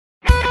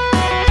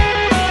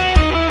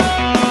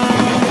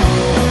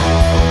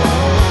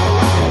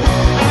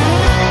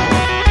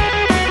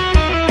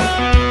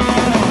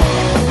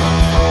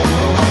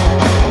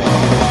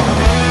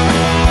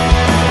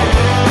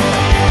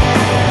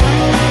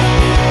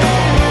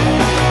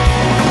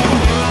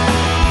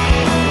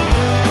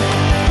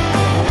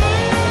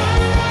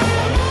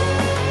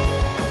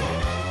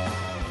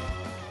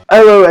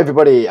Hello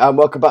everybody and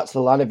welcome back to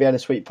the Line of Vienna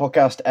Suite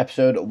podcast,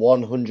 episode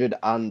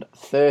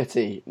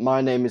 130.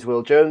 My name is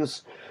Will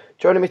Jones.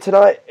 Joining me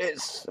tonight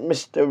is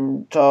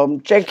Mr.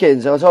 Tom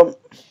Jenkins. Hello Tom.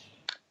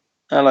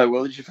 Hello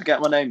Will, did you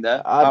forget my name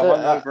there? How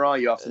hungover are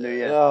you after New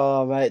Year?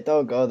 Oh mate,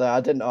 don't go there. I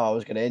didn't know I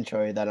was going to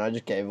intro you then, I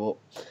just gave up.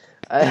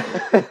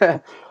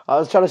 I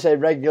was trying to say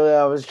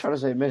regular, I was trying to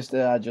say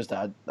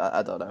Mr.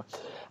 I don't know.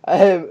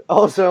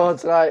 Also on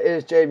tonight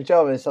is James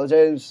Jarvis. Hello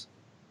James.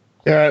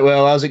 Yeah, right,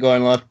 well, how's it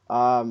going, lad?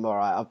 I'm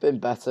alright. I've been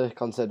better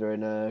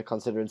considering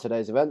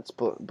today's events,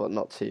 but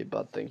not too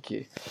bad, thank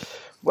you.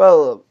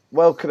 Well,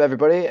 welcome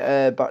everybody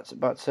back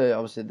to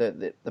obviously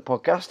the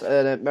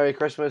podcast. Merry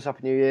Christmas, Happy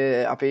New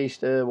Year, Happy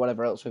Easter,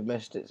 whatever else we've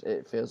missed.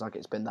 It feels like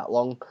it's been that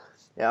long.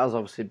 It has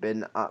obviously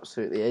been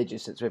absolutely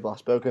ages since we've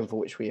last spoken, for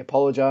which we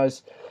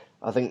apologise.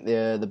 I think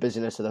the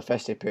busyness of the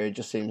festive period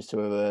just seems to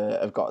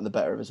have gotten the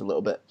better of us a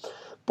little bit.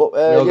 But we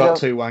all got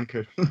too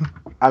wankered.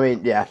 I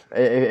mean, yeah,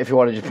 if you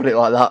want to just put it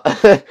like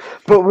that.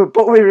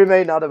 but we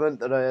remain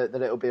adamant that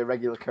it'll be a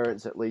regular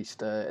occurrence at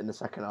least in the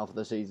second half of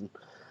the season.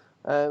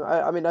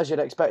 I mean, as you'd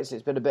expect,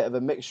 it's been a bit of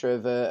a mixture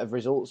of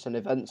results and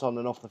events on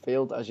and off the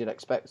field, as you'd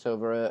expect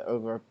over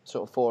a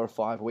sort of 4 or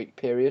 5 week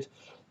period.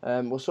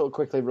 We'll sort of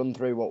quickly run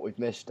through what we've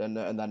missed and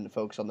then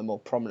focus on the more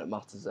prominent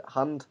matters at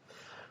hand.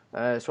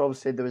 So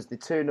obviously there was the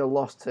 2-0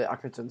 loss to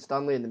Accrington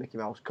Stanley in the Mickey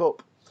Mouse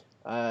Cup.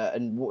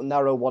 And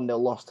narrow 1-0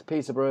 loss to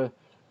Peterborough,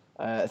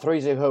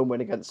 3-0 home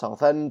win against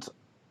Southend,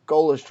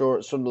 goalless draw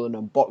at Sunderland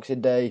on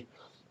Boxing Day,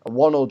 a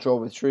 1-0 draw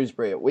with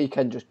Shrewsbury at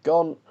weekend just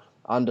gone,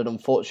 and an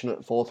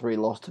unfortunate 4-3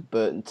 loss to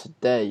Burton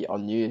today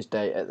on New Year's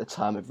Day at the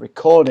time of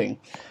recording.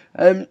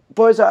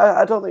 Boys,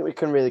 I don't think we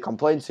can really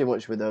complain too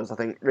much with those. I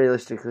think,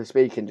 realistically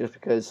speaking, just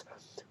because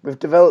we've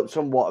developed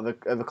somewhat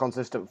of a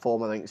consistent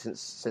form, I think,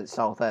 since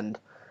Southend,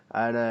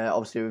 and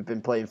obviously we've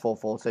been playing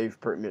 4-4-2 for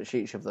pretty much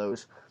each of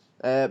those.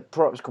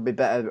 Perhaps could be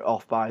better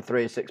off by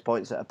 3 or 6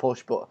 points at a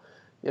push, but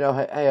you know,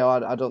 hey,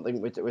 I don't think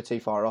we're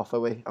too far off, are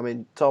we? I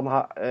mean, Tom,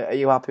 are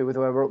you happy with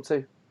where we're up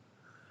to?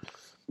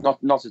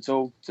 Not at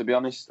all, to be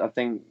honest. I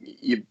think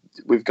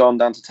we've gone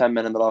down to 10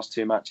 men in the last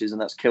 2 matches, and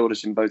that's killed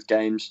us in both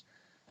games.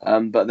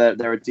 But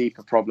there are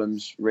deeper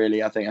problems,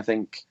 really. I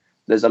think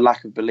there's a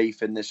lack of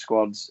belief in this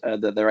squad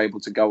that they're able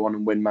to go on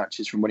and win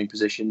matches from winning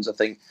positions. I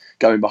think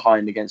going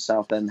behind against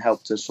Southend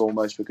helped us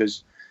almost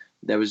because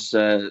there was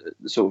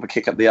sort of a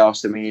kick up the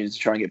arse that we needed to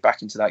try and get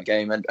back into that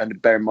game.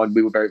 And bear in mind,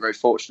 we were very, very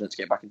fortunate to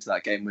get back into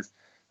that game with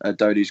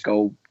Dodu's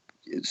goal,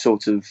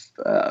 sort of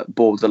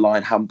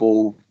borderline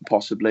handball,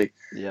 possibly.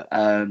 Yeah.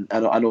 And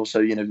also,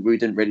 you know, we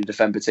didn't really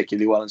defend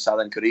particularly well, and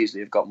Southend could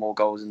easily have got more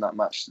goals in that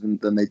match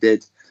than they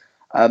did.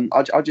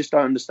 I just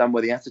don't understand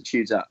where the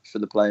attitude's at for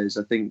the players.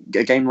 I think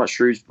a game like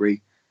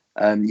Shrewsbury,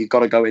 you've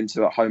got to go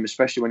into at home,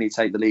 especially when you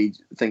take the lead,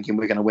 thinking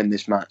we're going to win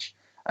this match.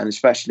 And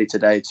especially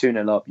today,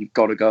 2-0 up, you've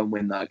got to go and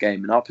win that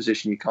game. In our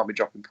position, you can't be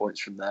dropping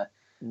points from there.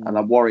 And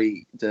I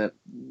worry that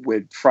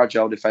we're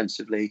fragile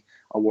defensively.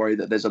 I worry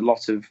that there's a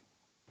lot of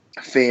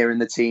fear in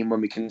the team when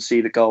we can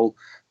see the goal,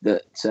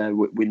 that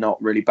we're not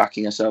really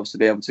backing ourselves to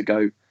be able to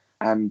go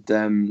and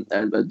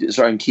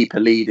keep a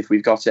lead if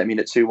we've got it. I mean,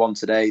 at 2-1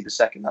 today, the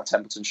second that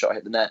Templeton shot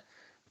hit the net,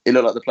 it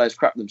looked like the players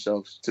crapped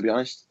themselves, to be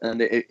honest.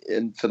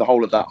 And for the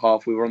whole of that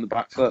half, we were on the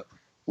back foot,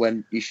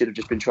 when you should have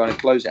just been trying to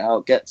close it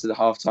out, get to the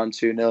half-time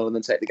 2-0 and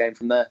then take the game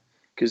from there.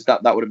 Because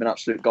that would have been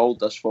absolute gold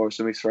dust for us,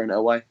 and we've thrown it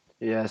away.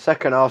 Yeah,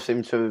 second half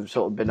seems to have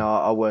sort of been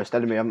our worst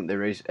enemy, haven't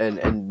they,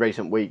 in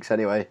recent weeks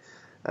anyway.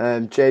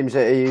 James,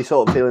 are you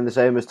sort of feeling the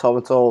same as Tom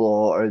at all,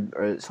 or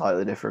it's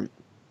slightly different?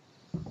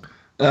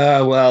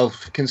 Well,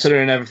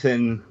 considering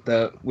everything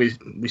that we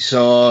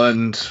saw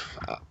and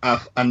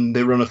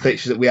the run of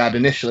fixtures that we had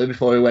initially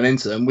before we went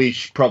into them, we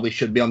probably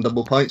should be on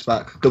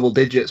double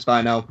digits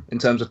by now in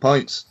terms of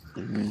points.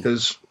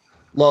 Because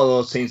a lot of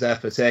those teams there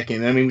for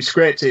taking. I mean, we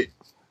scraped it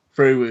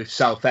through with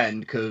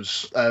Southend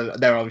because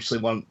they're obviously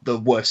one of the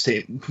worst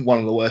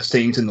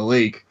teams in the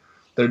league.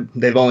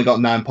 They've only got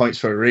 9 points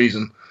for a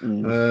reason.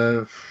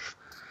 I'm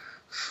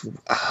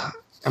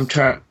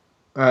trying.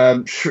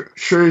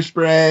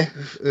 Shrewsbury.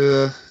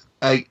 The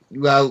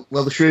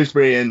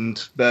Shrewsbury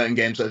and Burton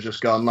games that have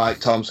just gone, like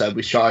Tom said,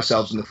 we shot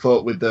ourselves in the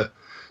foot with the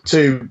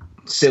 2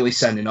 silly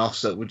sending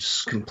offs that were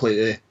just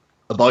completely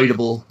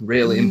avoidable,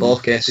 really, in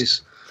both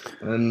cases.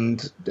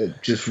 And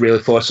just really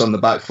forced on the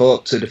back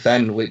foot to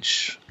defend,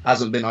 which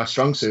hasn't been our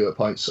strong suit at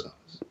points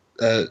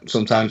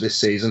sometimes this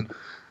season.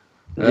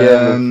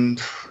 Yeah.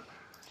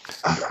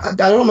 I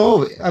don't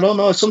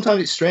know. Sometimes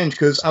it's strange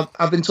because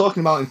I've been talking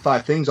about in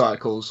 5 Things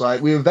articles.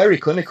 Like, we were very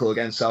clinical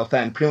against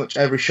Southend. Pretty much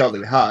every shot that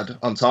we had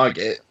on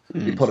target,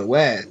 we put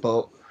away.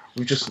 But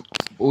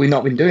we've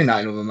not been doing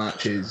that in other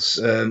matches.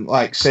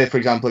 Like, say for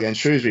example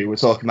against Shrewsbury, we're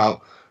talking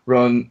about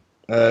Ron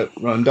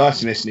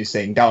Darcy missing his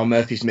thing, Darren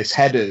Murphy's missed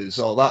headers,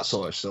 all that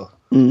sort of stuff.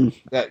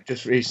 That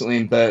just recently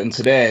in Burton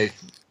today.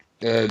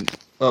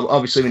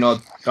 Obviously we know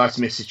Darcy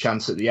missed his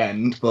chance at the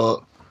end,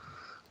 but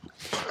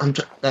I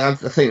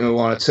think there were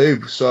 1 or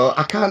 2. So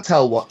I can't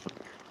tell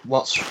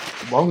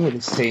what's wrong with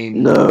this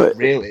team. No,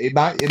 really. It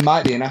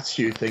might be an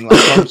attitude thing, like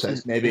Tom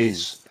says. Maybe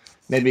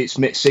maybe it's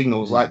mixed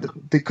signals.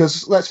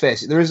 Because let's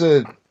face it, there is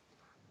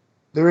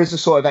a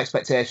sort of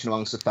expectation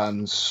amongst the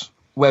fans,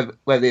 whether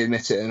they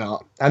admit it or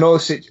not. I know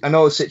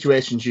the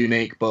situation's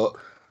unique, but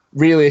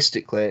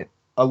realistically,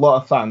 a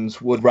lot of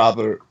fans would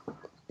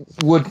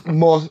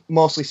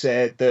mostly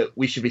say that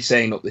we should be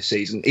staying up this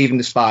season, even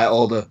despite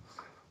all the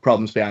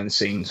problems behind the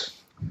scenes.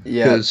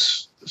 Yeah.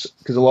 Because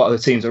a lot of the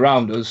teams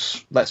around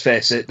us, let's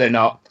face it,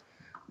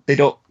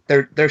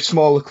 they're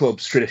smaller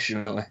clubs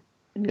traditionally.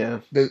 Yeah.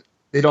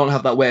 They don't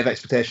have that wave of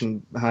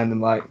expectation behind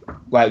them like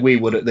we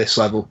would at this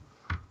level.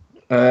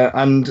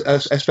 And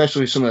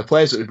especially some of the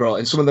players that we brought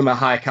in, some of them are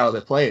high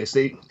caliber players.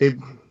 They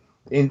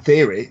in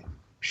theory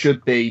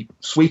should be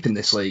sweeping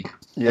this league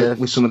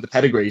with some of the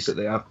pedigrees that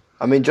they have.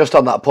 I mean, just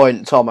on that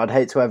point, Tom, I'd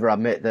hate to ever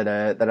admit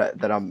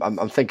that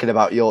I'm thinking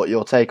about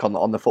your take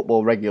on the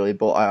football regularly,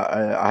 but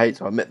I hate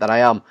to admit that I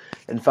am.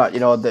 In fact,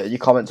 your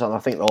comments on, I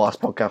think, the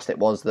last podcast, it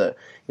was that,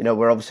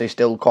 we're obviously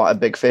still quite a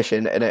big fish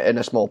in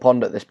a small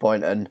pond at this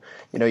point, and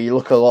you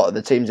look at a lot of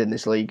the teams in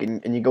this league,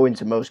 and you go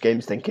into most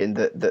games thinking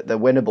that they're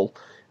winnable.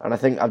 And I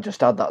think I've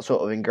just had that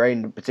sort of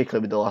ingrained,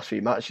 particularly with the last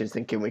few matches,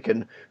 thinking we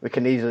can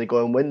easily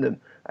go and win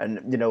them. And,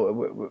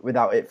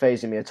 without it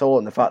fazing me at all.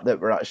 And the fact that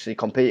we're actually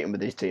competing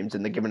with these teams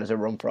and they're giving us a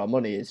run for our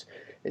money is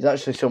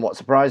actually somewhat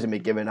surprising me,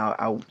 given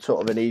how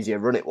sort of an easier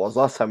run it was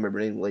last time we were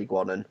in League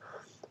One. And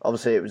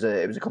obviously it was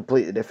a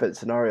completely different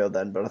scenario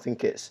then. But I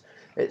think it's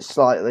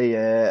slightly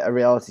a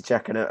reality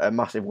check and a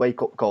massive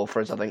wake-up call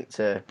for us, I think,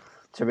 to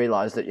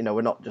realise that,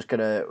 we're not just going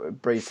to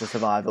breeze to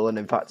survival. And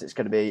in fact, it's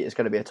going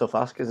to be a tough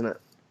ask, isn't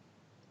it?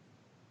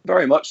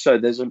 Very much so.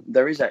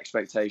 There is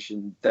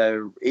expectation.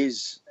 There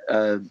is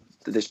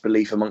this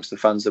belief amongst the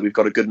fans that we've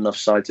got a good enough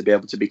side to be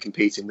able to be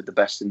competing with the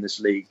best in this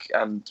league,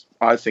 and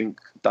I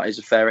think that is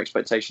a fair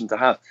expectation to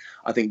have.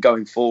 I think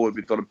going forward,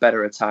 we've got a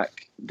better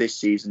attack this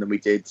season than we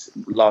did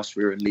last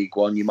year in League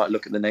One. You might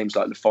look at the names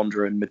like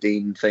Lafondra and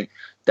Medine and think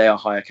they are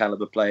higher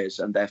caliber players,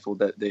 and therefore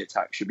the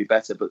attack should be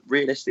better. But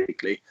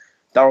realistically,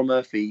 Daryl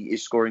Murphy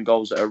is scoring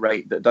goals at a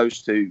rate that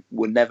those two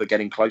were never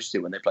getting close to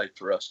when they played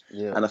for us.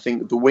 Yeah. And I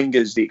think the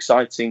wingers, the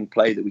exciting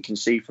play that we can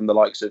see from the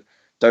likes of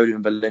Dodo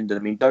and Verlinden. I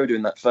mean, Dodo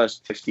in that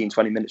first 15,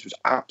 20 minutes was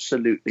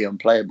absolutely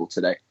unplayable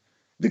today.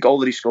 The goal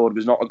that he scored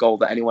was not a goal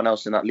that anyone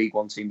else in that League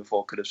One team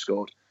before could have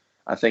scored.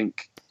 I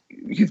think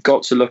you've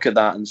got to look at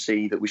that and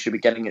see that we should be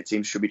getting at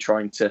teams, should be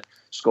trying to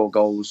score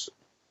goals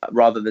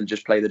rather than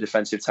just play the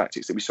defensive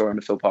tactics that we saw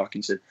under Phil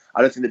Parkinson.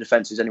 I don't think the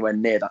defence is anywhere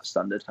near that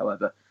standard,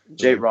 however.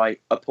 Jay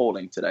Wright,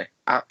 appalling today.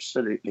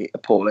 Absolutely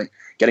appalling.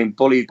 Getting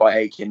bullied by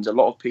Akins. A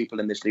lot of people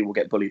in this league will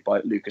get bullied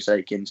by Lucas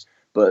Akins,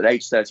 but at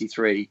age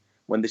 33,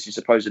 when this is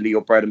supposedly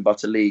your bread and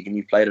butter league and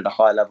you've played at a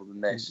higher level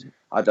than this,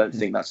 I don't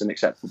think that's an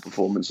acceptable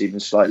performance, even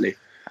slightly.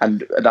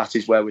 And that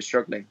is where we're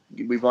struggling.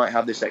 We might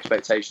have this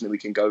expectation that we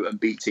can go and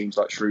beat teams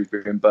like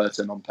Shrewsbury and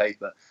Burton on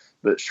paper,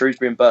 but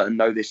Shrewsbury and Burton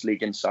know this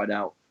league inside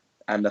out.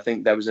 And I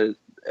think there was an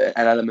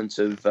element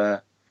of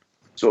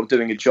sort of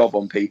doing a job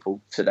on people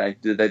today.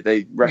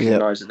 They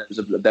recognised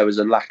that there was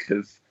a lack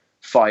of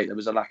fight, there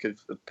was a lack of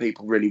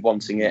people really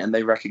wanting it, and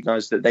they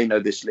recognised that they know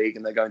this league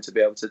and they're going to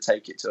be able to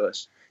take it to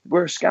us.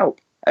 We're a scalp.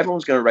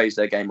 Everyone's going to raise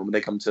their game when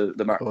they come to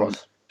the Macron.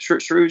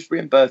 Shrewsbury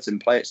and Burton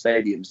play at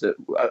stadiums that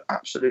are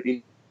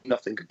absolutely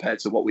nothing compared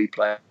to what we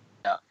play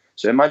at.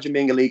 So imagine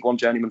being a League One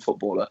journeyman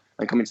footballer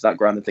and coming to that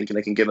ground and thinking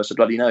they can give us a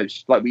bloody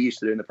nose, like we used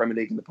to do in the Premier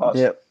League in the past.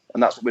 Yep.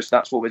 And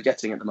that's what we're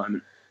getting at the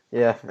moment.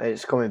 Yeah,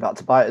 it's coming back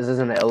to bite us,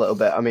 isn't it, a little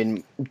bit? I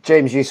mean,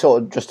 James, you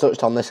sort of just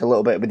touched on this a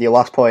little bit with your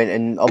last point,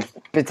 and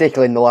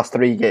particularly in the last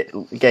three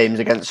games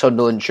against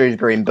Sunderland,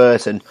 Shrewsbury and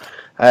Burton.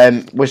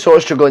 We're sort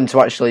of struggling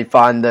to actually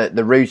find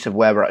the root of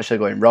where we're actually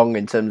going wrong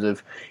in terms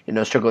of,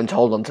 struggling to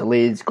hold on to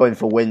leads, going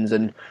for wins,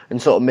 and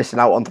sort of missing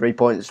out on 3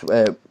 points,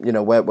 where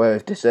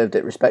we've deserved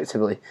it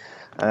respectively.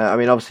 I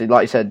mean, obviously,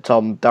 like you said,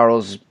 Tom,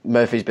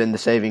 Murphy's been the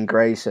saving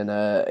grace, and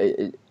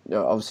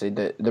obviously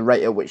the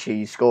rate at which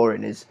he's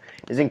scoring is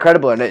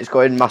incredible, and it's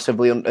going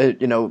massively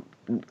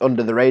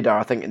under the radar,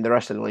 I think, in the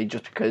rest of the league,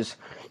 just because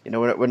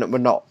we're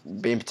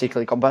not being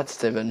particularly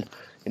competitive, and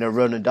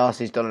Ronan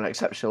Darcy's done an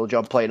exceptional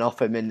job playing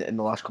off him in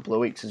the last couple of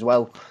weeks as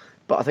well.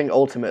 But I think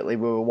ultimately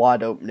we were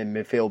wide open in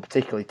midfield,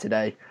 particularly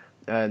today.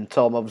 And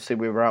Tom, obviously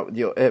we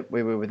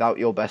were without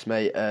your best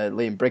mate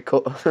Liam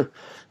Bridcut,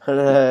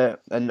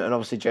 and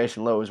obviously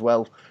Jason Lowe as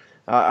well.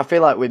 I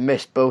feel like we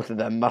missed both of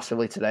them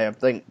massively today. I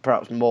think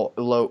perhaps more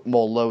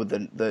Lowe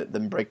than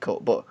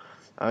Bridcut. But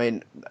I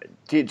mean,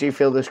 do you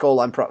feel the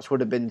scoreline perhaps would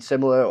have been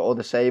similar or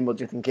the same, or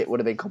do you think it would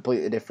have been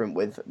completely different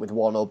with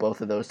one or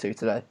both of those two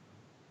today?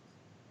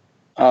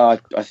 I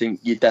think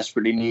you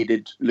desperately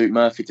needed Luke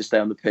Murphy to stay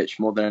on the pitch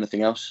more than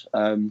anything else.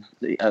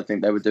 I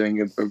think they were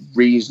doing a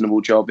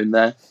reasonable job in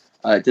there.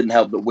 It didn't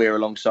help that Weir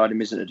alongside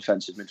him isn't a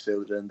defensive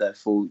midfielder, and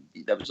therefore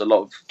there was a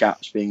lot of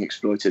gaps being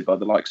exploited by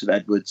the likes of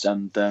Edwards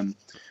and the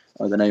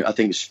name, I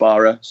think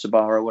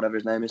Sabara, whatever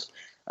his name is.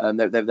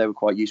 They were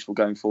quite useful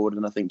going forward,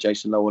 and I think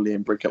Jason Lowe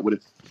and Bridcut would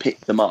have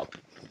picked them up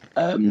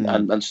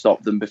and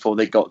stopped them before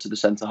they got to the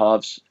centre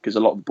halves, because a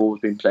lot of the balls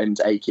being played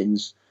into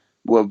Akins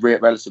were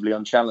relatively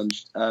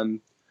unchallenged.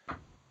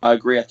 I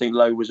agree. I think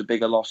Lowe was a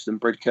bigger loss than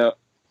Bridcut.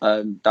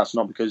 That's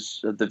not because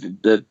of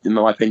in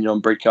my opinion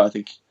on Bridcut. I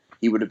think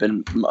he would have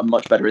been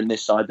much better in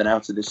this side than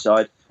out of this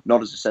side.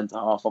 Not as a centre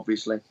half,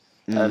 obviously,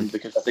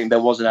 because I think there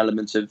was an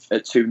element of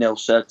at 2-0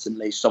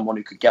 certainly someone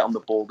who could get on the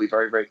ball, be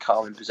very, very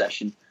calm in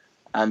possession,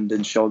 and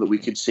ensure that we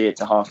could see it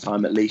to half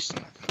time at least,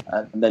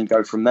 and then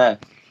go from there.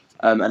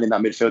 And in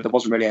that midfield, there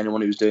wasn't really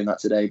anyone who was doing that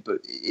today. But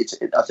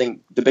I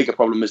think the bigger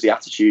problem is the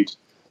attitude.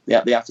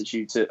 The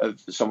attitude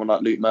of someone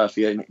like Luke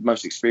Murphy, a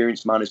most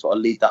experienced man who's got to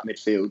lead that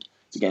midfield,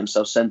 to get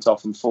himself sent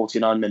off in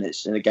 49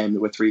 minutes in a game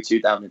that we're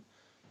 3-2 down in,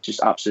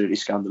 just absolutely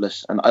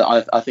scandalous. And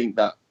I think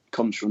that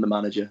comes from the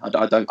manager. I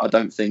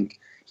don't think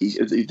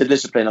the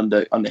discipline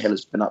under Hill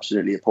has been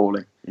absolutely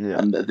appalling. Yeah.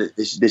 And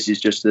this is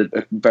just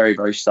a very,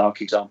 very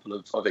stark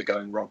example of it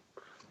going wrong.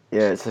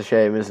 Yeah, it's a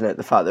shame, isn't it?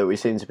 The fact that we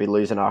seem to be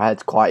losing our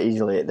heads quite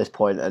easily at this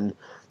point, and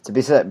to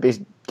be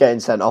getting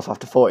sent off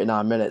after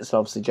 49 minutes.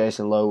 Obviously,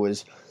 Jason Lowe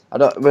was.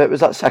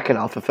 Was that second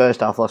half or first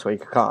half last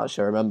week? I can't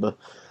actually remember.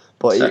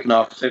 But second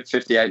half,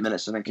 58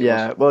 minutes, I think.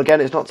 Yeah, well, again,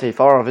 it's not too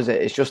far off, is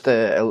it? It's just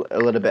a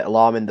little bit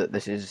alarming that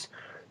this is.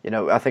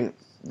 I think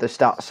the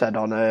stats said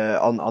on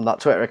that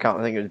Twitter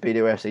account, I think it was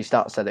BDOFC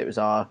stats, said it was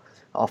our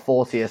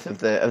 40th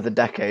of the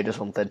decade or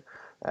something.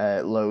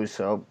 Lows.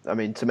 So I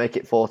mean, to make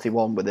it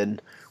 41 within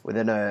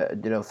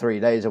 3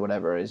 days or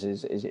whatever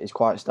is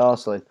quite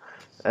startling.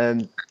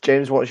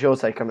 James, what's your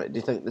take on it? Do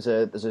you think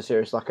there's a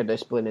serious lack of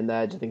discipline in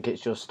there? Do you think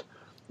it's just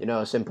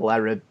a simple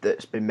error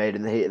that's been made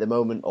in the heat of the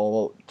moment,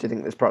 or do you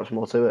think there's perhaps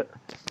more to it?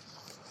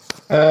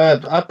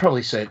 I'd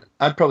probably say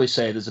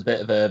there's a bit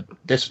of a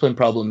discipline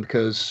problem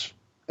because,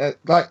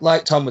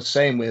 like Tom was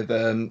saying with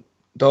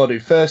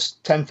Dordu,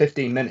 first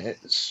 10-15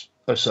 minutes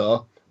or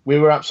so, we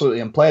were absolutely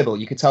unplayable.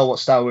 You could tell what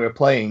style we were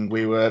playing.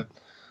 We were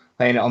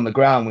playing it on the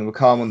ground. We were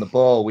calm on the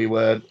ball. We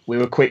were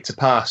quick to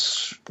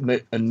pass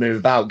and move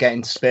about, get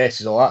into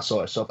spaces, all that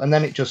sort of stuff. And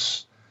then it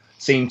just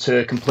seemed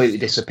to completely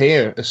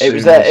disappear as soon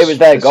as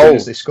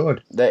they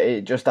scored.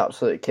 It just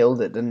absolutely killed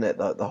it, didn't it?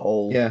 The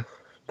whole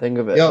thing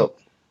of it. Yeah.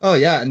 Oh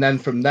yeah, and then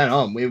from then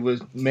on, we were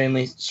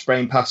mainly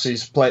spraying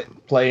passes,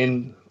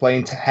 playing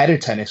header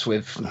tennis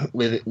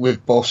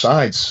with both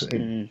sides.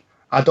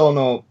 I don't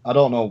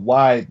know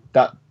why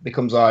that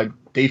becomes our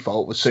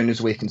default as soon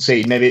as we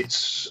concede. Maybe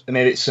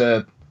it's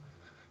a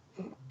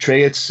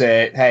trigger to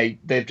say, hey,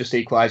 they've just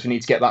equalised, we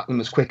need to get back them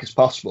as quick as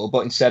possible.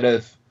 But instead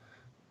of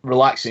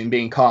relaxing,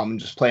 being calm, and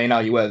just playing how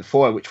you were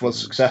before, which was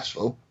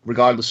successful,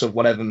 regardless of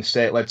whatever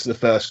mistake led to the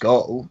first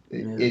goal,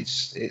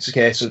 it's a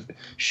case of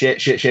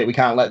shit. We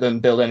can't let them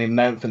build any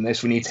momentum from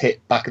this. We need to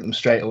hit back at them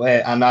straight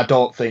away, and I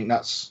don't think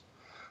that's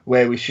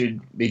where we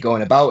should be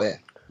going about it.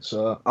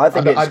 So I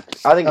think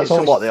it's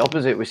somewhat the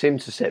opposite. We seem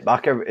to sit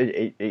back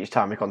each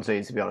time we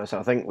concede. To be honest,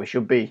 I think we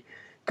should be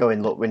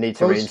going, look, we need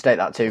to reinstate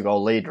that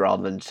 2-goal lead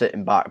rather than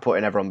sitting back,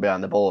 putting everyone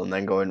behind the ball, and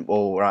then going,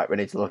 oh right, we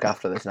need to look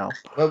after this now.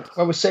 Well,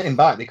 we're sitting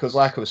back because,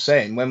 like I was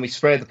saying, when we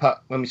spray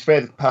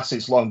the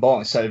passes long ball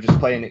instead of just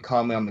playing it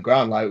calmly on the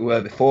ground like we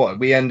were before,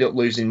 we end up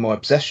losing more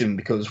possession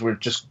because we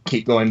just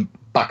keep going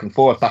back and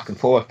forth,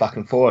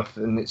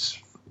 and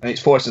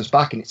it's forcing us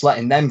back, and it's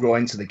letting them grow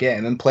into the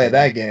game and play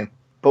their game.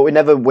 But we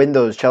never win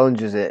those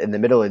challenges in the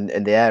middle,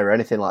 in the air, or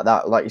anything like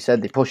that. Like you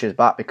said, they push us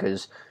back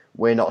because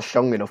we're not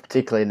strong enough,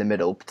 particularly in the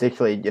middle,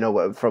 particularly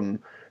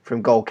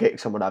from goal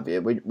kicks and what have you.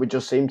 We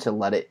just seem to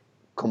let it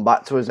come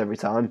back to us every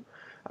time.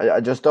 I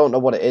just don't know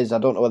what it is. I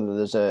don't know whether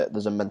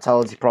there's a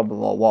mentality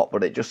problem or what,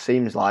 but it just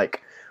seems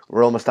like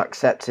we're almost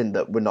accepting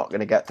that we're not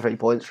going to get 3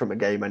 points from a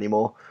game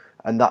anymore,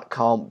 and that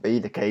can't be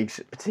the case,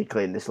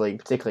 particularly in this league,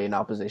 particularly in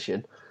our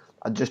position.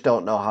 I just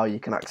don't know how you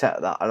can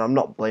accept that, and I'm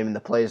not blaming the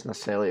players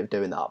necessarily of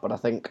doing that, but I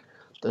think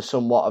there's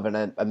somewhat of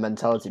a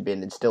mentality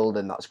being instilled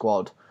in that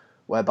squad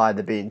whereby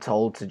they're being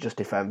told to just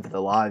defend for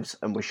their lives,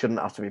 and we shouldn't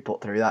have to be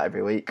put through that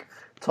every week.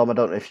 Tom, I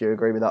don't know if you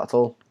agree with that at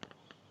all.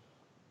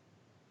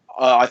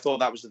 I thought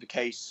that was the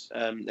case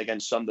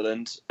against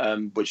Sunderland,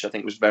 which I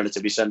think was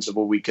relatively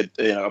sensible. We could,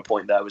 a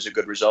point there was a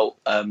good result.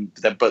 And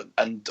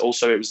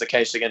also it was the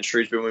case against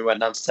Shrewsbury when we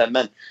went down to 10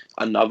 men.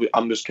 And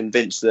I'm just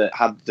convinced that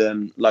had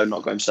Lowe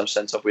not got himself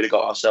sent off, we'd have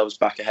got ourselves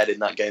back ahead in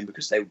that game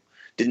because they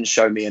didn't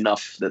show me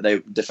enough that they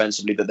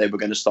defensively that they were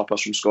going to stop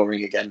us from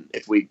scoring again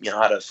if we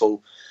had a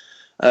full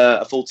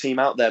team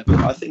out there.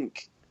 But I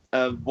think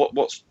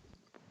what's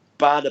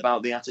bad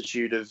about the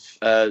attitude of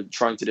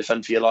trying to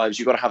defend for your lives,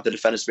 you've got to have the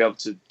defenders to be able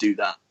to do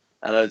that,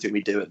 and I don't think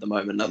we do at the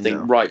moment. I think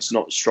Wright's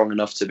not strong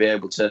enough to be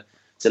able to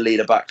lead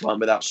a backline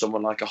without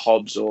someone like a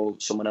Hobbs or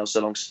someone else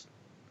alongside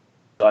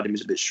him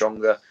who's a bit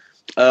stronger.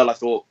 Earl, I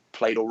thought,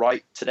 played all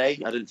right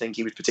today. I didn't think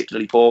he was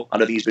particularly poor. I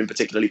don't think he's been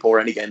particularly poor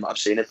any game that I've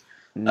seen him.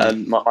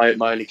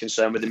 My only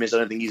concern with him is I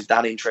don't think he's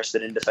that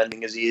interested in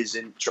defending as he is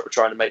in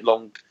trying to make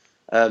long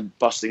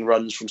busting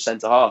runs from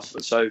centre half.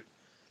 And so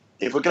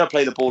if we're going to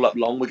play the ball up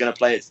long, we're going to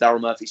play it to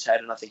Daryl Murphy's head,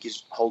 and I think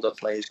his hold-up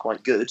play is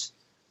quite good.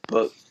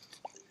 But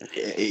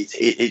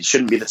it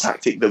shouldn't be the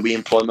tactic that we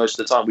employ most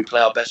of the time. We play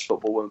our best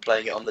football when we're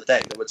playing it on the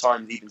deck. There were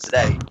times, even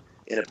today,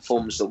 in a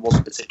performance that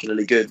wasn't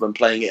particularly good when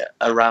playing it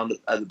around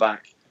at the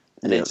back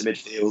and into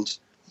midfield,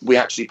 we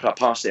actually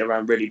passed it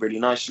around really, really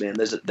nicely. And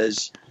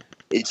there's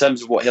in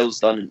terms of what Hill's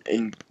done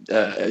in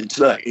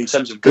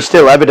terms of there's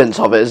still evidence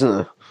of it, isn't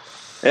there?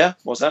 Yeah,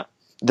 what's that?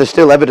 There's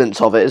still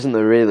evidence of it, isn't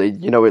there? Really,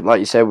 like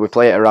you said, we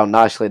play it around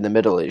nicely in the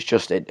middle. It's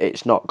just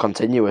it's not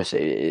continuous.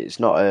 It's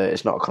not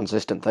a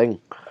consistent thing.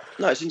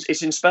 No,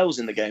 it's in spells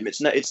in the game.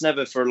 It's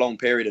never for a long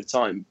period of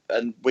time,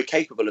 and we're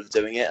capable of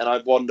doing it. And I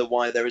wonder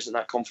why there isn't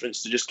that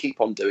confidence to just keep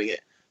on doing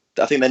it.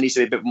 I think there needs to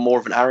be a bit more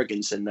of an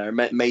arrogance in there.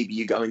 Maybe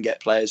you go and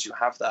get players who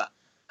have that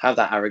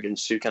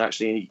arrogance, who can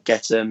actually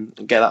get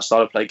that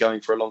style of play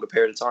going for a longer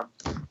period of time.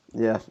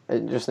 Yeah,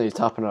 it just needs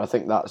to happen. And I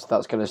think that's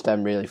going to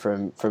stem really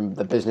from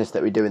the business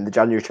that we do in the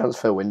January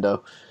transfer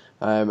window,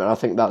 and I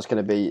think that's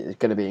going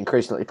to be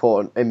increasingly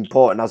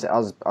important as it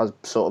as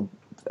sort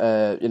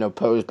of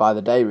posed by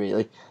the day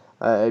really.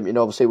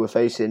 Obviously we're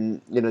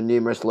facing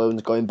numerous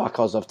loans going back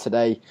as of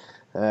today.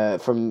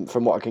 From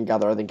what I can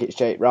gather, I think it's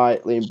Jake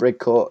Wright, Liam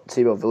Bridcut,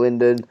 Timo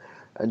Verlinden,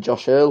 and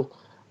Josh Earl.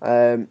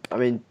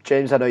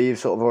 James, I know you've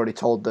sort of already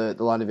told the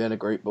Line of Vienna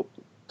group, but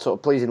sort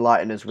of please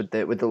enlighten us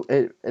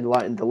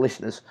enlighten the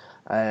listeners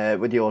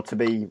with your to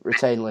be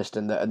retain list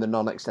and the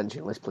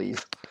non-extension list,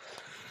 please.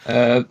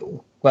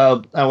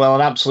 Well,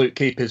 an absolute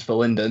keep is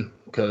Verlinden,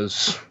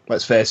 because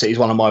let's face it, he's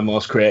one of my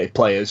most creative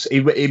players. He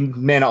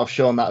may not have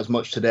shown that as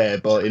much today,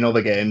 but in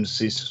other games,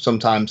 he's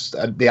sometimes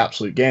the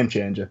absolute game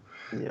changer.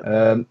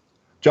 Yeah.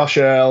 Josh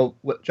Earl,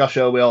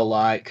 we all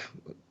like.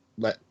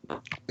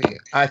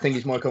 I think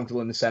he's more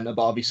comfortable in the centre,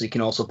 but obviously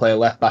can also play a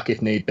left back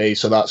if need be.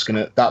 So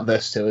that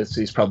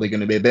versatility is probably going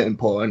to be a bit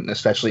important,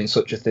 especially in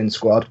such a thin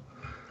squad.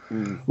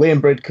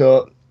 Liam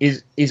Bridcut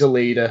he's a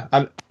leader.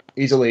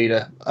 He's a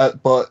leader,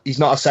 but he's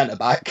not a centre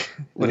back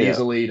when he's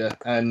a leader.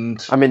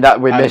 And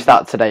we missed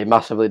that today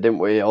massively, didn't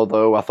we?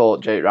 Although I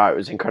thought Jake Wright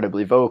was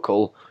incredibly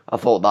vocal, I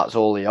thought that's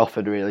all he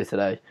offered really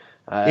today.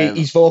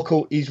 He's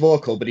vocal,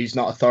 but he's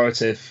not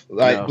authoritative.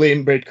 Like no.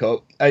 Liam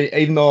Bridcut,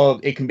 even though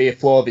it can be a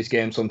flaw of his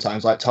game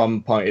sometimes, like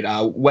Tom pointed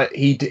out,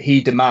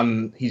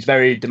 he's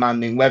very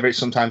demanding, whether it's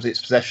sometimes it's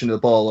possession of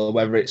the ball or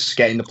whether it's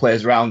getting the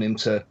players around him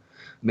to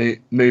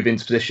move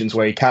into positions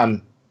where he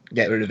can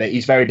get rid of it.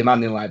 He's very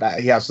demanding like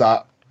that. He has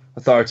that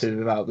authoritative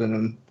about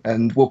them,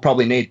 and we'll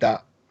probably need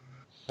that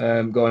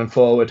going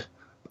forward.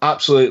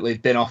 Absolutely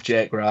bin off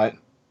Jake Wright.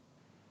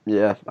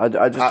 Yeah, I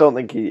just don't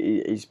think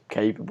he's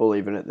capable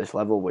even at this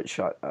level, which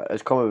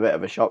has come a bit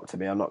of a shock to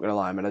me, I'm not going to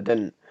lie. I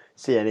didn't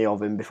see any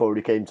of him before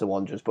he came to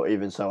Wanderers, but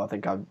even so, I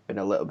think I've been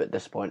a little bit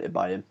disappointed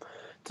by him.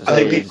 I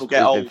think people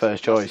get old.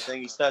 First choice.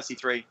 He's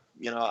 33.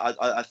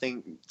 I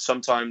think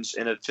sometimes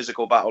in a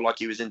physical battle like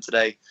he was in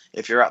today,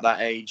 if you're at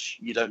that age,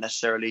 you don't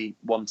necessarily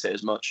want it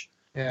as much.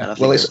 Yeah. And I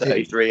think at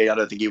 33, I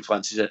don't think he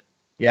fancies it.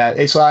 Yeah,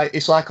 it's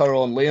like our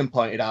own Liam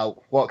pointed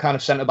out. What kind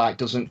of centre back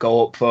doesn't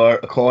go up for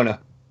a corner?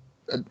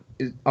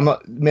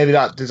 Maybe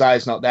that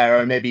desire's not there,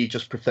 or maybe he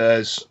just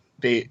prefers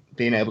being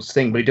able to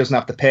think, but he doesn't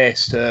have the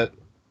pace to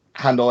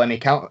handle any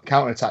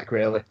counter attack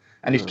really.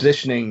 And his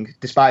positioning,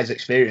 despite his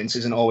experience,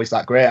 isn't always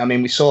that great.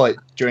 We saw it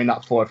during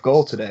that fourth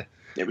goal today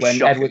when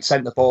shocking. Edwards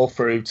sent the ball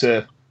through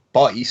to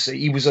Boyce.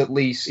 He was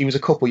a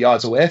couple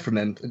yards away from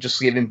him, just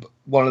giving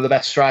one of the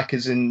best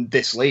strikers in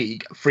this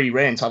league free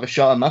rein to have a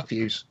shot at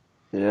Matthews.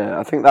 Yeah,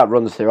 I think that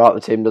runs throughout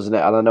the team, doesn't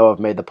it? And I know I've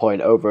made the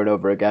point over and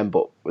over again,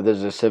 but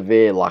there's a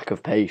severe lack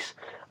of pace.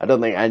 I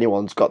don't think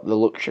anyone's got the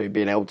luxury of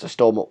being able to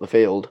storm up the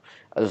field,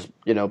 as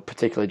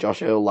particularly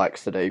Josh Earl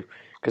likes to do,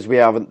 because we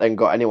haven't then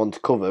got anyone to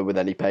cover with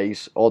any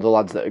pace. All the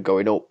lads that are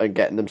going up and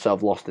getting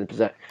themselves lost in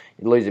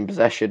losing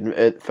possession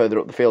further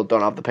up the field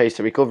don't have the pace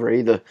to recover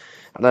either.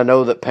 And I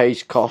know that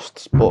pace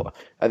costs, but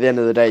at the end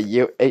of the day,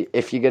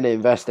 if you're going to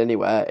invest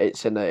anywhere,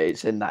 it's in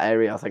that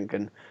area, I think.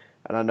 And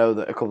I know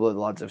that a couple of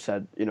the lads have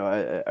said,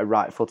 a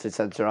right-footed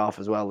centre half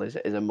as well is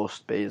a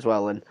must be as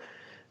well. And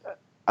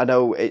I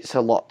know it's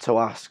a lot to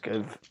ask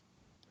of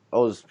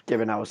us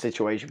given our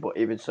situation, but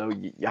even so,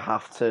 you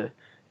have to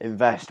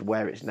invest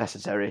where it's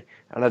necessary,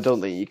 and I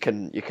don't think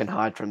you can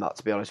hide from that,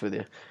 to be honest with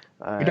you.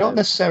 We don't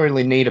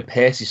necessarily need a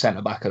pacey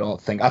centre back. I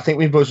don't think. I think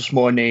we just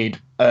more need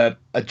a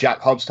Jack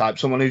Hobbs type,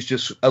 someone who's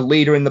just a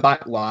leader in the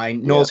back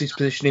line, knows his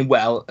positioning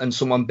well, and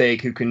someone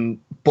big who can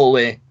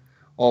bully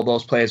all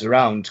those players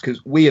around.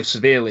 Because we have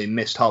severely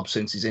missed Hobbs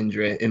since his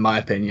injury, in my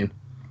opinion.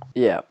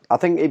 Yeah, I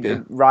think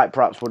Wright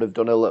perhaps would have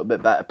done a little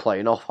bit better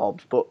playing off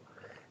Hobbs, but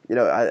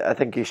I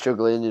think he's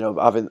struggling.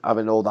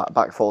 Having all that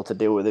back four to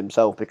deal with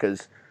himself,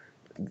 because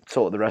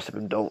sort of the rest of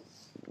them don't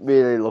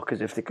really look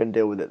as if they can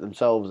deal with it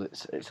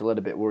themselves. It's a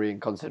little bit worrying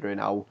considering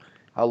how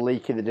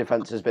leaky the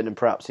defence has been, and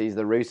perhaps he's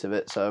the root of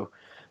it. So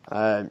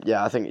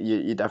I think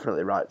you're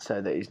definitely right to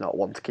say that he's not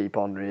one to keep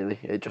on really.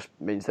 It just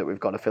means that we've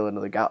got to fill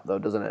another gap though,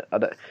 doesn't it?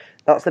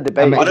 That's the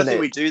debate. I don't think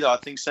we do though. I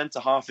think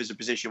centre half is a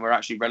position we're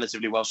actually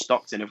relatively well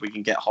stocked in if we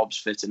can get Hobbs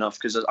fit enough,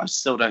 because I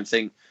still don't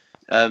think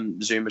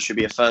Zuma should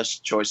be a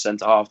first choice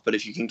centre half, but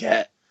if you can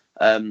get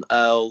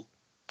Earl,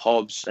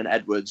 Hobbs and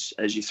Edwards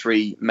as your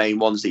three main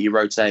ones that you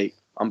rotate,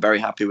 I'm very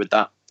happy with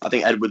that. I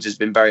think Edwards has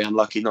been very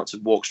unlucky not to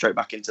walk straight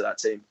back into that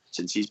team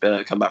since he's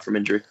come back from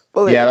injury.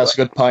 Well, yeah, that's a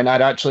good point.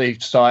 I'd actually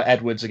start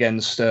Edwards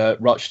against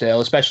Rochdale,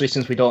 especially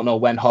since we don't know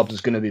when Hobbs is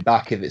going to be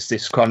back, if it's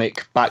this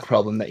chronic back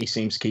problem that he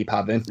seems to keep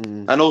having.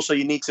 And also,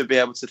 you need to be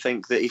able to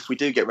think that if we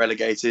do get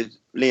relegated,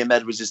 Liam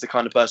Edwards is the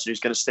kind of person who's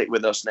going to stick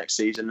with us next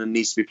season and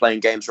needs to be playing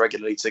games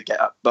regularly to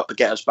get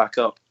us back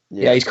up.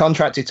 Yeah, he's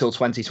contracted till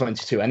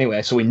 2022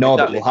 anyway, so we know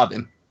that we'll have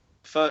him.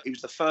 He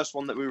was the first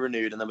one that we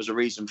renewed, and there was a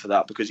reason for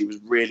that because he was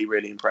really,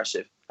 really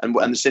impressive.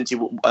 And since he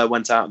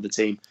went out of the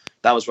team,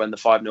 that was when the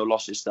 5-0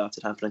 losses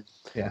started happening.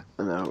 Yeah,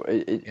 no,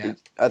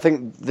 I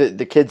think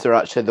the kids are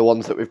actually the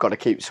ones that we've got to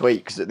keep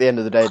sweet, because at the end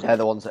of the day, they're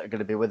the ones that are going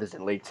to be with us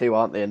in League Two,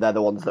 aren't they? And they're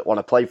the ones that want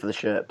to play for the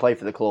shirt, play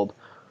for the club.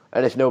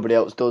 And if nobody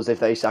else does,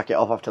 if they sack it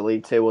off after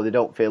League Two, or they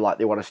don't feel like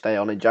they want to stay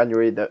on in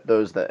January,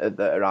 those that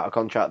are out of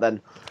contract,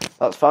 then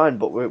that's fine.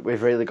 But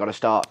we've really got to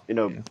start,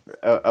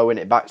 owing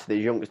it back to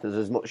these youngsters.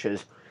 As much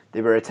as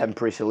they were a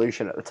temporary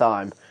solution at the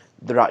time,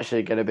 they're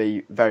actually going to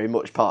be very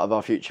much part of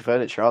our future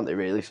furniture, aren't they,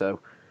 really? So,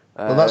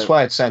 well, that's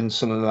why I'd send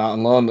some of them out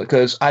on loan,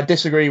 because I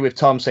disagree with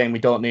Tom saying we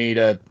don't need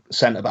a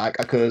centre-back,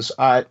 because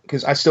I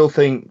still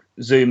think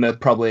Zuma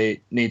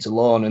probably needs a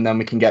loan, and then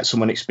we can get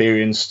someone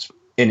experienced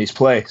in his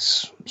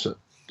place to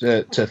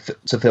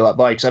fill that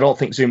void, because I don't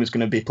think Zuma's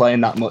going to be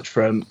playing that much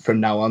from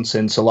now on,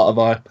 since a lot of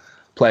our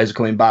players are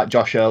coming back.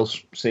 Josh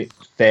Earl's fit,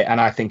 and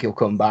I think he'll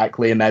come back.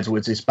 Liam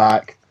Edwards is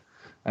back,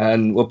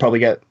 and we'll probably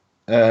get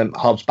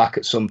Hobbs back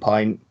at some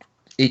point.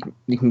 He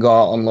can go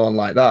out on loan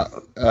like that.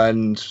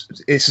 And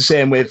it's the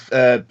same with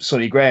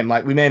Sonny Graham.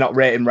 Like, we may not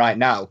rate him right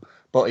now,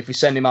 but if we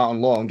send him out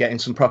on loan, getting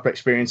some proper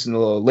experience in the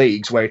lower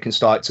leagues where he can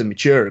start to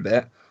mature a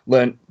bit,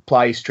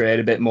 play his trade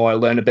a bit more,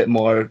 learn a bit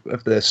more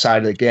of the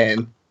side of the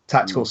game,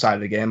 tactical side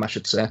of the game, I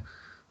should say,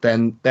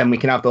 then we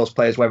can have those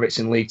players, whether it's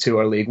in League Two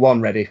or League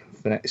One, ready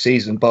for next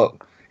season. But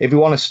if we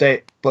want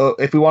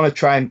to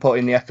try and put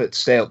in the effort to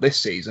stay up this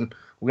season,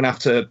 we're going to have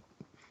to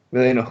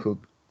really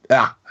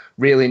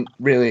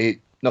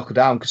knuckle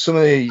down, because some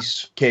of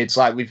these kids,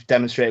 like we've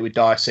demonstrated with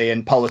Darcy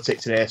and Politic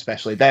today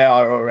especially, they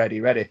are already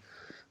ready.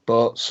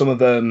 But some of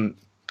them,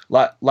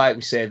 like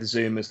we say, the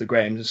Zumas, the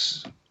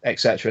Grahams,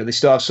 etc., they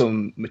still have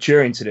some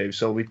maturing to do,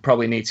 so we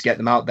probably need to get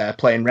them out there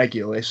playing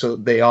regularly so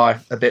they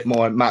are a bit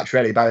more match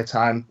ready by the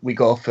time we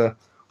go for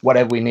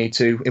whatever we need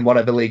to in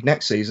whatever league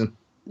next season.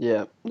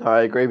 Yeah, no,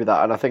 I agree with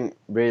that, and I think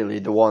really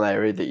the one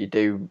area that you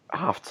do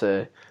have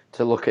to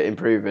look at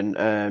improving,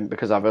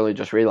 because I've only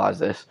just realised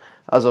this,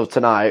 as of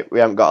tonight, we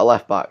haven't got a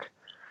left back.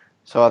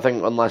 So I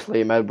think unless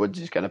Liam Edwards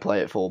is going to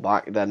play at full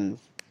back, then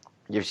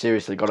you've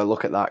seriously got to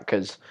look at that,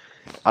 because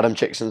Adam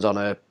Chickson's on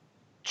a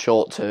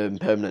short-term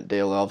permanent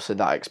deal, and obviously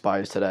that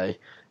expires today.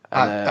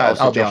 And,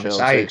 I'll be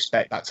honest, I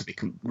expect that to be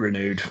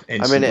renewed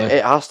instantly. I mean,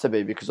 it has to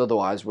be, because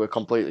otherwise we're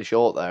completely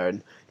short there.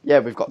 And yeah,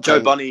 we've got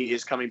Joe Bunny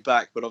is coming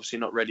back, but obviously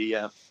not ready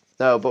yet.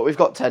 No, but we've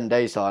got 10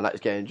 days till our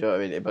next game. Do you know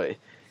what I mean? But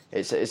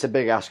it's a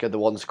big ask of the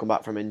ones to come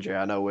back from injury,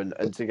 I know,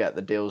 and to get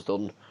the deals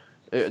done.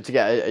 To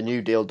get a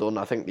new deal done,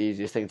 I think the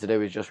easiest thing to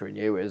do is just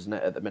renew it, isn't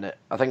it? At the minute,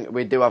 I think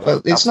we do have.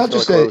 Well, it's not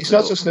just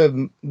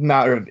a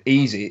matter of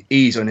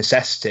ease or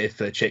necessity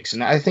for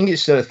Chickson. I think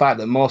it's the fact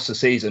that most of the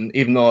season,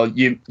 even though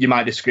you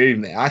might disagree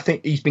with me, I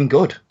think he's been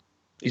good.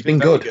 He's been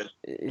good.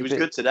 He was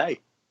good today.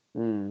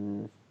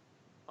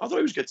 I thought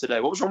he was good today.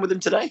 What was wrong with him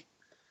today?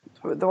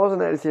 There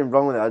wasn't anything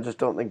wrong with it. I just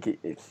don't think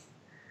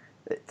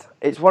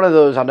it's one of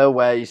those, I know,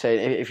 where you're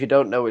saying if you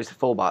don't know it's the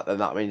fullback, then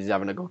that means he's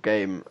having a good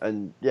game,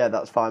 and yeah,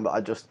 that's fine. But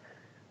I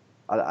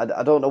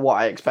don't know what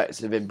I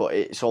expected of him, but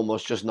it's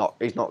almost just not.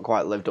 He's not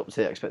quite lived up to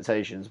the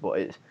expectations.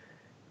 But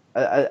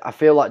I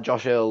feel like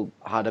Josh Earl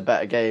had a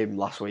better game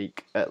last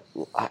week at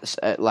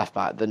left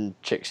back than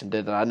Chickson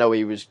did, and I know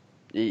he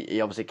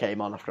obviously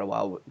came on after a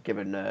while,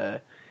 given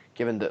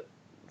that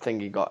thing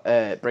he got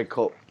Brig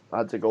Cup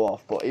had to go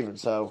off. But even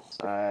so,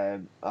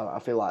 I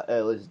feel like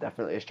Earl is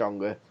definitely a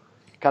stronger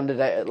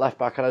candidate at left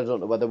back, and I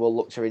don't know whether we'll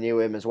look to renew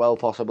him as well,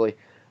 possibly.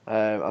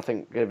 I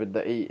think given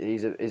that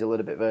he's a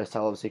little bit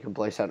versatile, obviously he can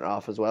play centre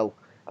half as well.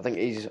 I think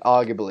he's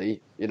arguably,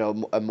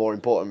 a more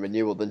important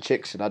renewal than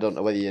Chickson. I don't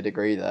know whether you'd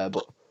agree there,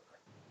 but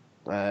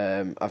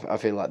I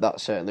feel like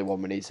that's certainly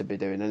one we need to be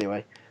doing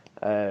anyway.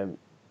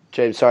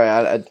 James, sorry,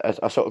 I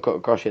sort of cut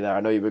across you there.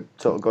 I know you were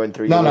sort of going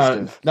through your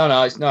list of...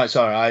 No, it's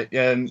all right.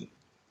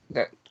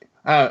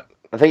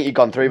 I think you've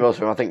gone through most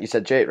of them. I think you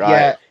said Jake, right?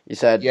 Yeah. You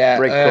said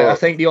I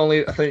think the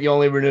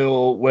only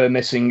renewal we're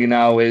missing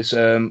now is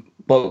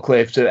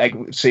Butcliffe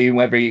to see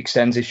whether he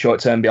extends his short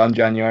term beyond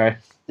January.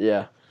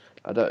 Yeah,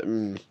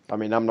 I'm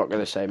not going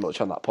to say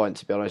much on that point,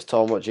 to be honest.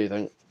 Tom, what do you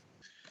think?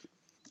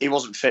 He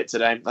wasn't fit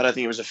today. I don't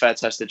think it was a fair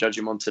test to judge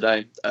him on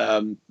today.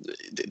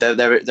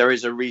 There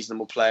is a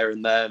reasonable player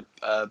in there,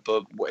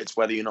 but it's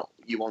whether you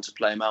want to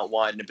play him out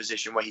wide in a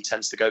position where he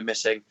tends to go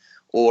missing,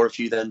 or if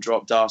you then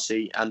drop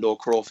Darcy and or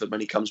Crawford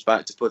when he comes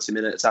back to put him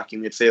in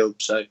attacking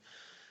midfield. So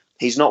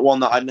he's not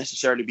one that I'd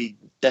necessarily be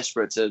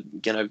desperate to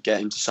get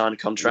him to sign a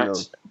contract.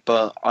 No.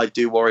 But I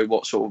do worry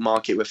what sort of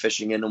market we're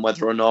fishing in and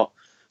whether or not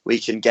we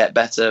can get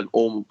better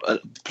or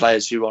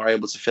players who are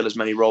able to fill as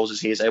many roles as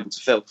he is able to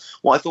fill.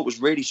 What I thought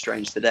was really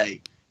strange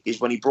today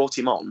is when he brought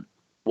him on,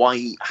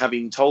 why,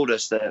 having told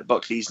us that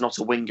Buckley's not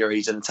a winger,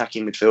 he's an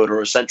attacking midfielder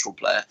or a central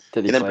player,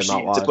 he then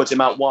proceeded to put him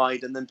out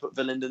wide and then put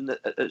Verlinden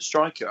at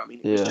striker. I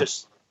mean, it was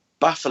just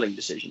baffling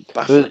decision.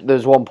 Baffling.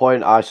 There's one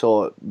point I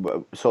saw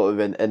sort of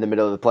in the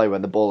middle of the play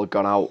when the ball had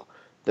gone out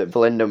that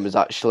Verlinden was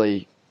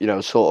actually,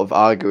 sort of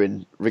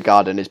arguing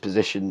regarding his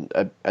position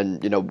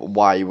and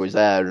why he was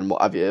there and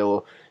what have you.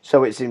 Or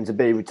so it seemed to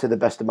be, to the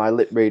best of my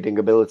lip reading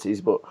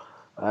abilities, but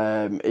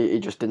he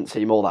just didn't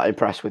seem all that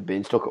impressed with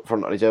being stuck up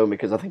front on his own,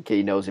 because I think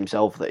he knows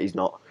himself that he's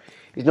not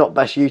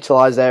best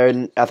utilised there,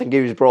 and I think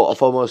he was brought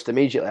off almost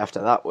immediately after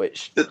that,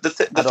 which I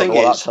don't know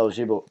what that tells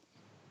you, but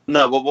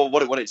no, well,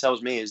 what it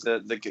tells me is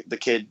that the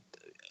kid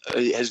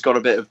has got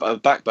a bit of a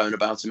backbone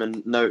about him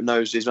and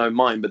knows his own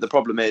mind. But the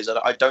problem is,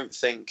 I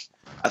think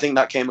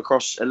that came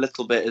across a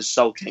little bit as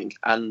sulking,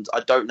 and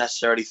I don't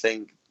necessarily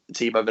think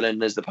Thibaut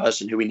Verlinden is the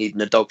person who we need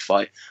in a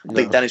dogfight. I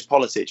think Dennis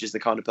Politic is the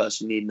kind of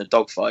person needing a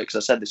dogfight, because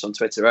I said this on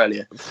Twitter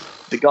earlier.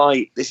 The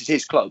guy, this is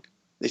his club.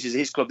 This is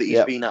his club that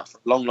he's been at for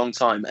a long, long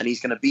time, and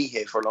he's going to be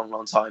here for a long,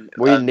 long time.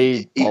 We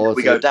need even if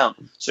we go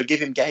down. So give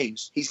him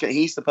games. He's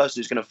the person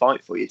who's going to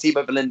fight for you.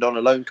 Thibaut Verlinden on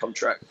a loan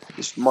contract,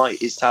 his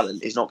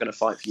talent is not going to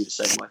fight for you the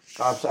same way.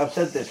 I've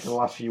said this for the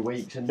last few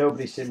weeks, and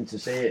nobody seemed to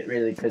say it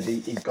really, because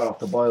he's got off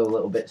the boil a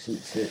little bit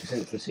since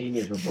the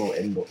seniors were brought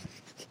in. But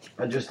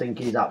I just think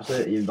he's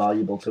absolutely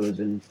invaluable to us,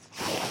 and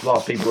a lot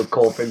of people would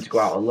call for him to go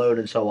out on loan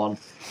and so on.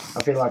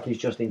 I feel like he's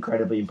just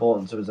incredibly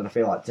important to us, and I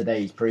feel like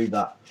today he's proved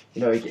that.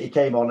 He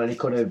came on and he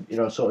could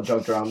have, sort of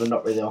jogged around and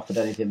not really offered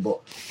anything, but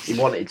he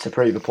wanted to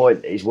prove a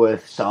point that he's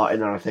worth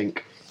starting, and I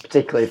think,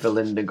 particularly if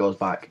Verlinden goes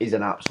back, he's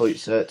an absolute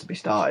cert to be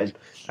starting,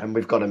 and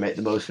we've got to make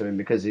the most of him,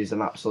 because he's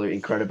an absolute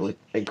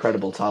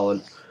incredible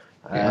talent.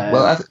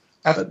 Sorry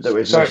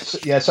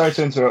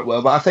to interrupt,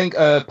 Will, but I think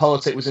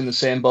Politic was in the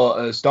same boat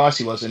as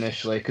Darcy was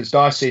initially, because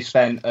Darcy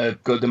spent a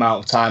good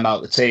amount of time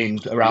out the team,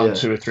 around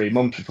 2 or 3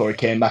 months before he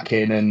came back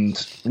in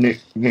and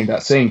knew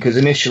that thing, because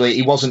initially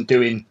he wasn't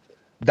doing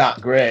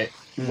that great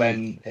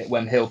when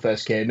Hill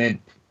first came in.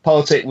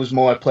 Politic was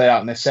more a player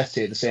out of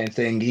necessity, the same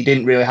thing. He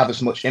didn't really have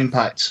as much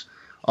impact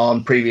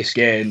on previous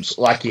games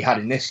like he had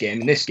in this game.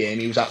 In this game,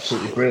 he was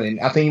absolutely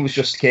brilliant. I think it was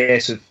just a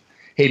case of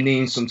him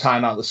needing some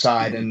time out the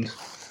side and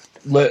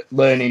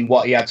learning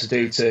what he had to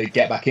do to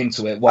get back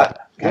into it.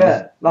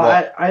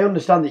 I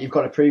understand that you've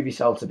got to prove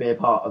yourself to be a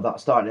part of that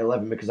starting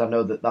 11, because I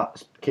know that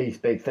that's Keith's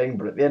big thing.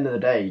 But at the end of the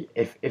day,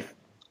 if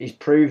he's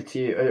proved to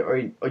you,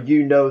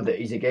 or that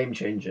he's a game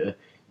changer,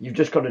 you've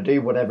just got to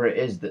do whatever it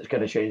is that's going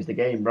to change the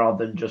game,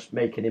 rather than just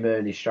making him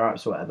earn his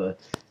stripes or whatever.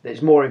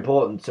 It's more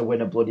important to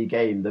win a bloody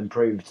game than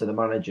prove to the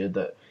manager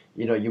that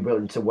you're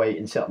willing to wait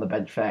and sit on the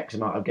bench for X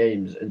amount of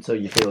games until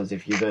you feel as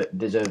if you've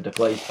deserved a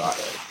place back.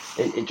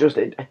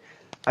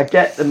 I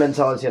get the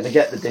mentality and I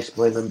get the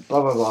discipline and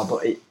blah blah blah,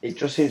 but it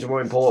just seems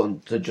more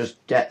important to just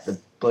get the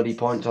bloody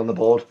points on the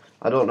board.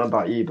 I don't know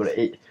about you, but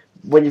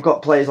when you've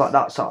got players like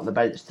that sat on the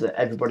bench that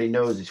everybody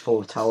knows is full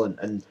of talent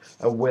and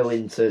are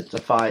willing to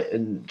fight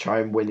and try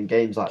and win in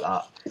games like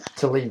that,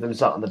 to leave them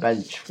sat on the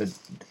bench for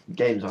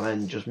games on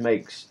end just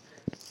makes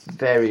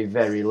very,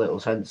 very little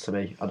sense to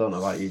me. I don't know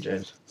about you,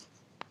 James.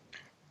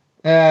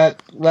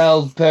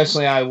 Well,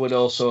 personally, I would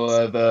also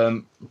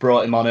have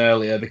brought him on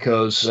earlier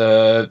because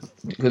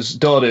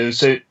Dodo,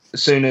 as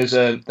soon as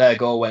their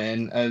goal went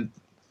in, and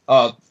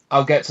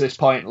I'll get to this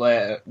point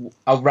later.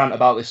 I'll rant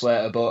about this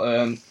later,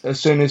 but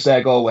as soon as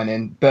their goal went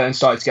in, Burton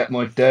started to get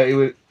more dirty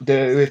with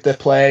their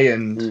play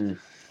and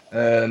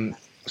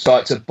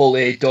started to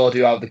bully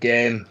Dodo out of the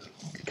game,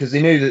 because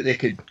they knew that they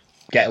could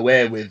get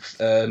away with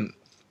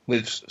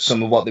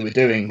some of what they were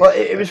doing. Well,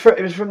 it was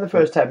from the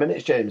first 10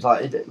 minutes, James.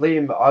 Like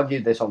Liam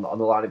argued this on the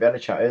line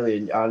of chat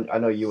earlier, and I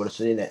know you would have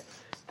seen it,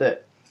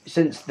 that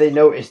since they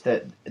noticed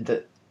that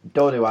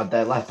Dodo had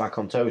their left back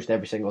on toast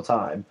every single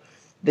time,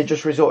 they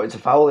just resorted to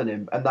fouling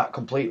him, and that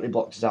completely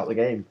blocked us out of the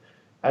game.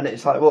 And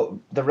it's like, well,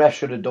 the ref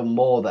should have done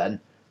more then,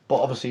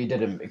 but obviously he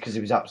didn't, because he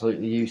was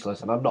absolutely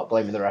useless. And I'm not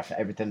blaming the ref for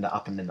everything that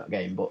happened in that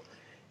game, but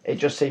it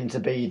just seemed to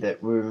be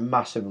that we were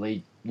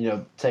massively,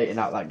 taking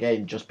out that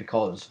game just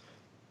because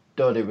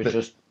Dodo was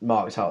just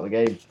marked out of the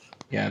game.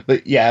 Yeah,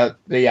 but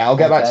I'll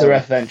get back to the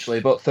ref eventually.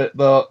 But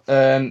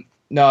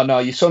no,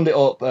 you summed it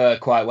up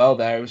quite well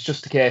there. It was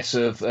just a case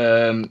of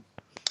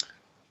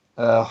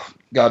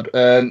like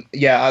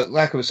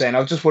I was saying,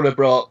 I just would have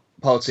brought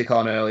Politic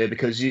on earlier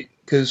because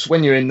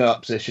when you're in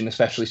that position,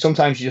 especially,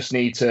 sometimes you just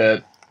need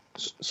to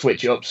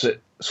switch it up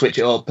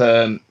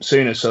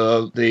sooner,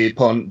 so the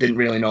opponent didn't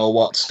really know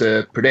what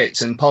to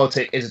predict. And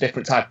Politic is a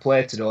different type of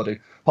player to Dodo.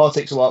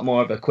 Politic's a lot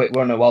more of a quick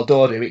runner, while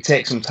Dodo, it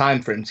takes some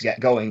time for him to get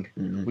going.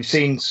 Mm-hmm. We've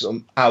seen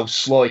how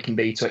slow he can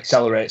be to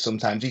accelerate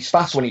sometimes. He's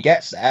fast when he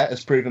gets there,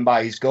 as proven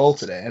by his goal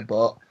today,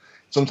 but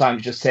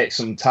sometimes it just takes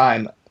some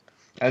time.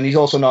 And he's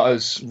also not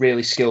as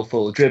really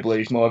skillful a dribbler.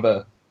 He's more of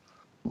a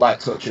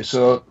light toucher.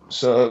 So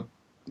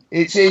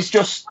it's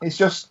just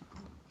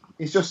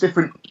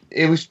different.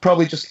 It was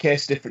probably just a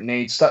case of different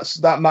needs.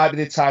 That might be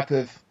the type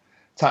of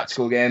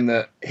tactical game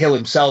that Hill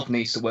himself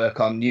needs to work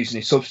on,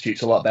 using his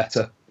substitutes a lot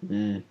better.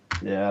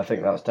 Yeah, I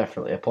think that's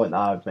definitely a point that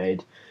I've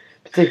made,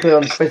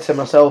 particularly on Twitter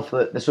myself,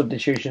 that the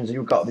substitutions,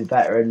 you've got to be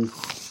better. And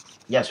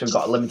yes, we've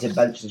got a limited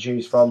bench to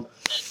choose from,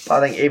 but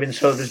I think even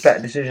so, there's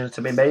better decisions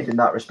to be made in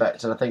that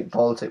respect. And I think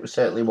Politic was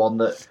certainly one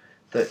that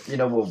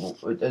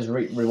has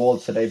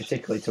rewards today,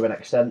 particularly to an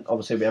extent.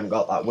 Obviously, we haven't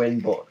got that win,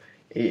 but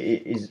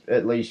he's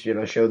at least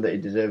shown that he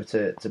deserved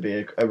to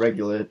be a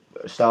regular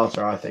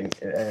starter, I think,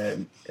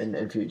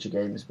 in future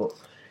games. But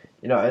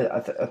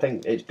I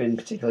think it's been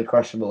particularly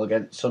questionable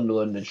against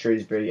Sunderland and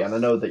Shrewsbury, and I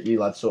know that you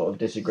lads sort of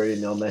disagree with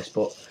me on this,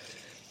 but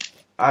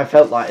I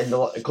felt like in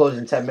the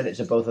closing 10 minutes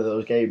of both of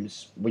those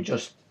games, we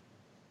just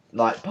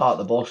parked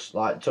the bus,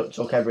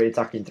 took every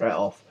attacking threat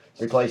off,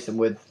 replaced them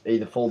with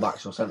either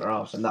fullbacks or centre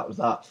halves, and that was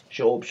that.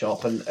 Shut up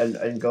shop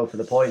and go for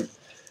the point.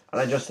 And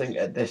I just think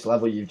at this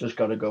level, you've just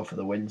got to go for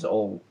the wins at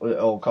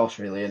all costs,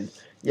 really. And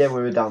yeah, we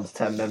were down to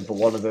 10 men for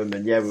one of them,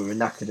 and yeah, we were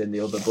knackered in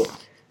the other,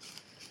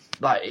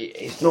 but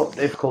it's not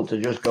difficult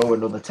to just go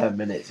another 10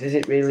 minutes. Is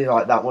it really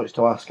that much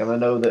to ask? And I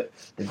know that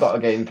they've got a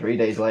game 3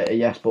 days later,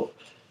 yes, but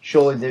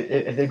surely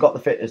if they've got the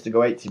fitness to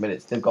go 80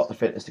 minutes, they've got the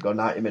fitness to go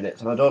 90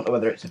 minutes. And I don't know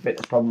whether it's a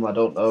fitness problem. I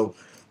don't know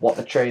what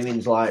the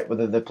training's like,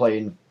 whether they're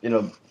playing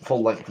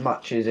full-length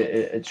matches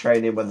at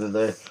training, whether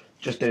they're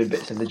just doing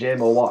bits in the gym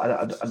or what.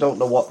 I don't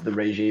know what the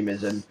regime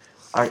is, and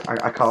I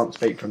can't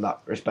speak from that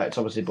respect,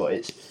 obviously, but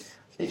it's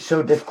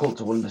so difficult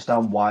to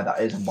understand why that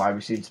is and why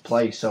we seem to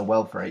play so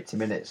well for 80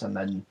 minutes and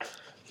then,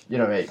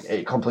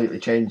 it completely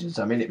changes.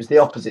 I mean, it was the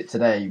opposite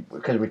today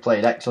because we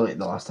played excellently in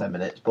the last 10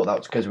 minutes, but that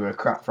was because we were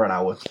crap for an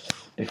hour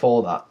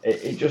before that.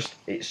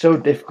 It's so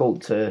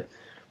difficult to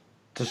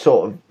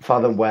sort of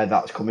fathom where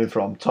that's coming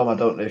from. Tom, I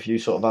don't know if you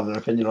sort of have an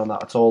opinion on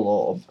that at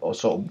all or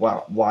sort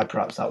of why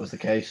perhaps that was the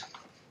case.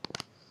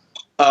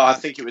 I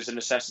think it was a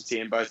necessity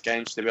in both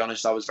games, to be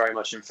honest. I was very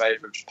much in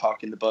favour of just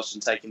parking the bus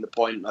and taking the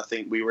point. I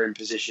think we were in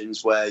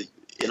positions where,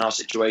 in our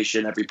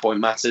situation, every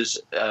point matters,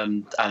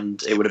 and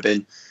it would have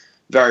been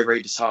very,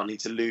 very disheartening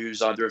to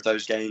lose either of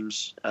those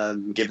games,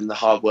 given the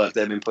hard work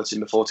they've been putting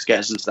before to get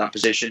us into that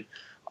position.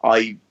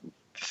 I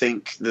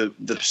think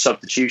the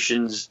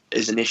substitutions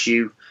is an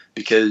issue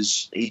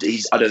because I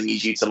don't think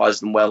he's utilised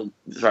them well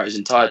throughout his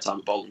entire time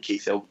at Bolton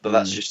Keith Hill, but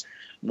that's just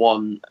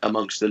one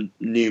amongst the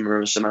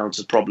numerous amounts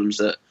of problems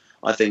that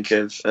I think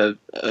have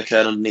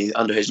occurred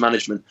under his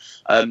management.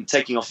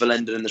 Taking off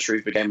Verlinden in the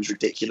Shrewsbury game was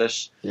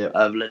ridiculous. Yep.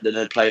 Verlinden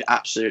had played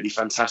absolutely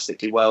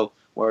fantastically well,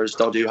 whereas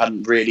Dodu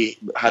hadn't really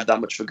had that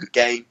much of a good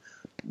game.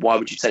 Why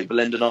would you take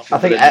Verlinden off? I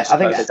think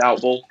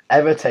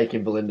ever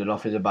taking Verlinden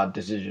off is a bad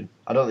decision.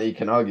 I don't think you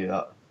can argue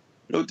that.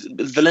 No,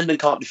 Verlinden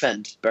can't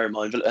defend, bear in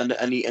mind,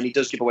 and he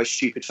does give away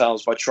stupid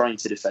fouls by trying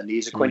to defend.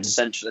 He's a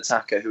quintessential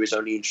attacker who is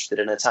only interested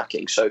in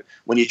attacking. So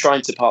when you're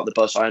trying to park the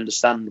bus, I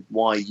understand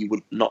why you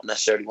would not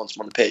necessarily want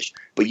him on the pitch,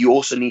 but you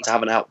also need to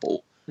have an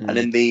outball. And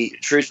in the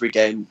Shrewsbury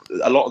game,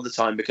 a lot of the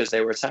time, because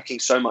they were attacking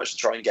so much to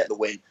try and get the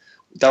win,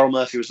 Daryl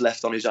Murphy was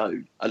left on his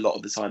own a lot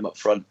of the time up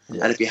front.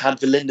 Yeah. And if we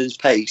had Verlinden's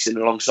pace in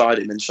alongside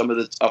him and some of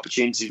the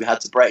opportunities we had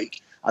to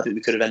break, I think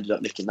we could have ended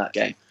up nicking that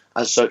game.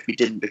 As such, we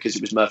didn't because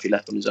it was Murphy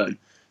left on his own.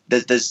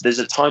 There's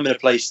a time and a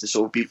place to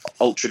sort of be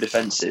ultra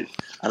defensive,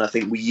 and I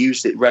think we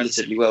used it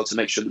relatively well to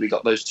make sure that we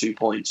got those 2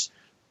 points.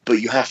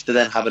 But you have to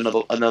then have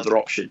another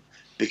option,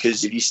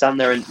 because if you stand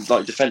there in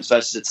defence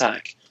versus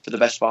attack for the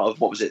best part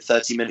of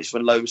 30 minutes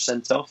when Lowe was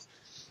sent off,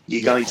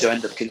 you're going to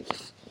end up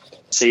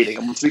conceding.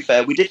 And to be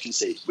fair, we did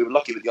concede. We were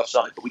lucky with the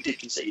offside, but we did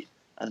concede,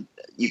 and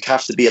you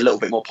have to be a little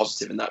bit more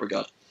positive in that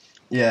regard.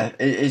 Yeah,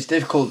 it's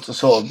difficult to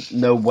sort of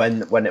know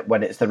when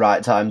it's the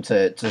right time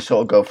to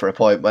sort of go for a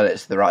point, when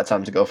it's the right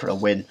time to go for a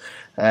win.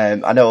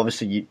 I know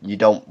obviously you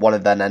don't want to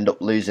then end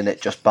up losing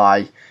it just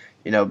by,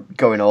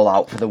 going all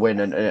out for the win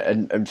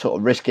and sort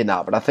of risking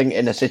that. But I think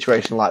in a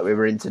situation like we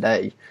were in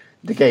today,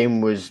 the game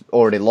was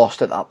already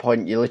lost at that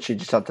point. You literally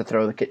just had to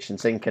throw the kitchen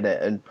sink at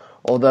it. And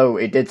although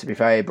it did, to be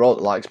fair, he brought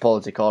the likes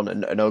Politic on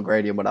and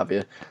O'Grady and what have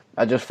you,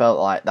 I just felt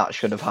like that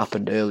should have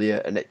happened earlier,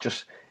 and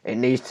it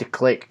needs to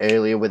click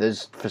earlier with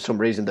us for some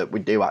reason that we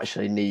do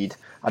actually need.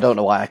 I don't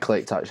know why I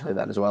clicked actually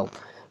then as well.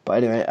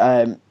 But anyway,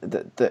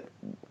 that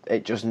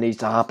it just needs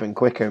to happen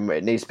quicker, and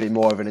it needs to be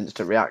more of an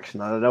instant reaction.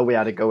 And I know we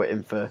had to go at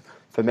him for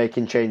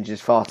making changes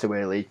far too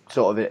early,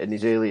 sort of in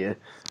his earlier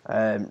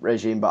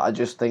regime. But I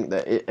just think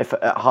that if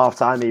at half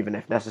time, even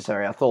if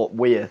necessary, I thought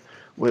Weir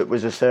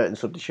was a certain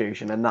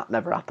substitution, and that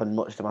never happened,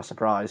 much to my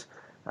surprise.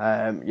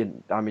 You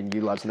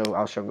lads know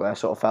how strongly I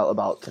sort of felt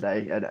about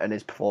today and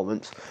his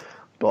performance,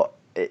 but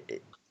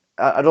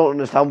I don't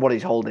understand what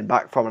he's holding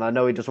back from, and I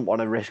know he doesn't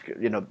want to risk,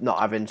 not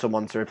having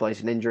someone to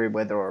replace an injury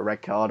with or a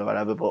red card or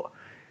whatever, but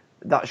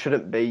that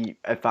shouldn't be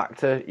a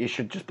factor. You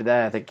should just be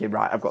there thinking,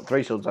 right, I've got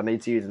 3 subs, I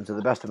need to use them to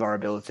the best of our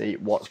ability,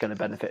 what's going to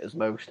benefit us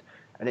most,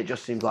 and it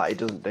just seems like he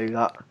doesn't do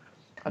that.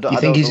 Do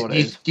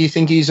you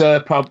think he's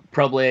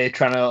probably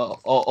trying to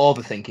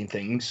overthinking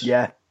things?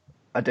 Yeah,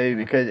 I do,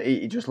 because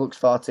he just looks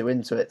far too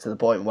into it to the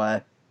point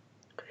where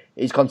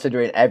he's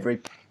considering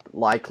every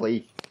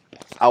likely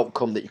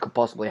outcome that you could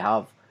possibly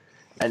have.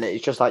 and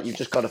it's just like you've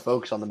just got to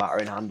focus on the matter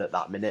in hand at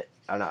that minute.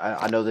 And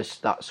I know that's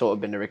sort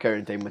of been a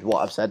recurring theme with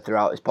what I've said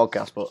throughout this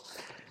podcast, but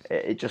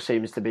it just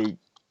seems to be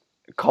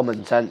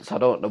common sense. I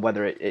don't know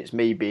whether it's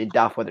me being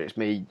daft, whether it's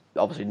me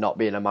obviously not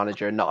being a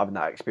manager and not having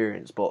that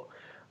experience, but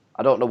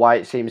I don't know why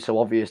it seems so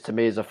obvious to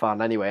me as a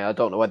fan anyway. I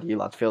don't know whether you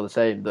lads feel the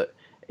same, that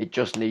it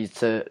just needs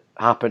to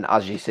happen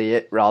as you see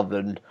it rather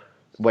than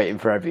waiting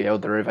for every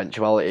other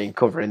eventuality and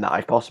covering that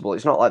if possible.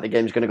 It's not like the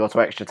game's going to go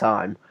to extra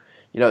time.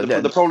 You know,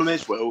 the problem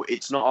is, Will,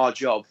 it's not our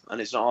job,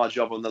 and it's not our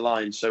job on the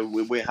line. So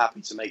we're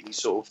happy to make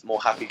these sort of more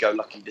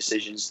happy-go-lucky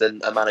decisions than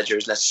a manager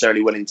is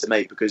necessarily willing to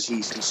make, because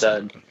he's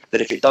concerned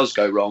that if it does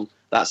go wrong,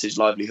 that's his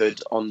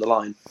livelihood on the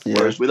line. Yeah.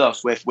 Whereas with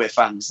us, we're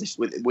fans.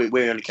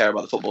 We only care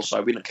about the football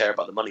side. We don't care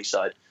about the money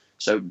side.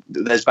 So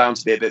there's bound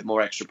to be a bit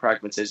more extra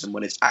pragmatism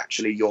when it's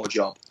actually your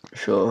job.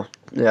 Sure.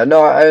 Yeah,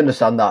 no, I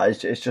understand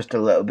that. It's just a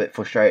little bit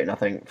frustrating, I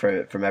think,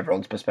 from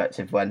everyone's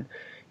perspective when,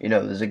 you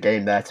know, there's a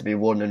game there to be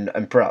won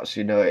and perhaps,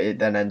 you know, it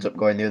then ends up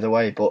going the other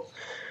way. But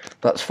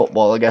that's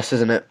football, I guess,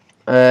 isn't it?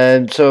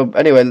 So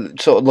anyway,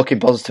 sort of looking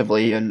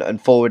positively and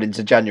forward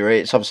into January,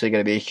 it's obviously going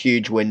to be a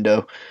huge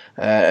window.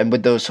 And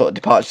with those sort of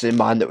departures in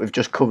mind that we've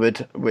just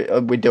covered,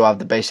 we do have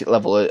the basic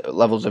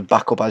levels of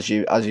backup as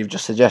you've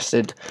just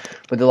suggested,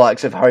 with the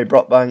likes of Harry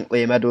Brockbank,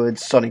 Liam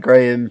Edwards, Sonny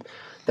Graham,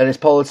 Dennis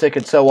Politic,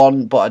 and so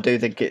on. But I do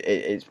think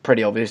it's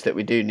pretty obvious that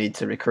we do need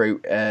to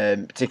recruit,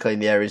 particularly in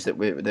the areas that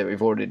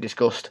we've already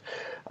discussed.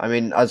 I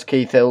mean, as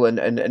Keith Hill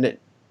and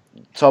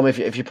Tom,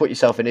 if you put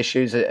yourself in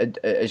issues,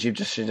 as you've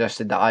just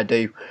suggested that I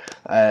do,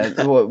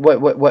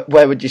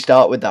 where would you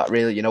start with that,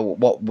 really? You know,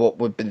 what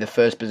would be the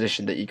first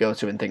position that you go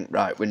to and think,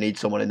 right, we need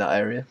someone in that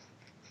area?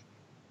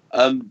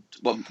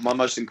 Well, my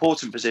most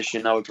important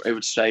position, I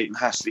would say,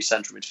 has to be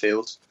central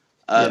midfield.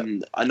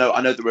 I know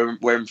that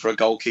we're in for a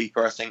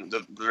goalkeeper. I think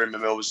the rumour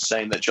mill was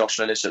saying that Josh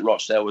Lillis at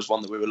Rochdale was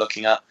one that we were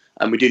looking at,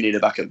 and we do need a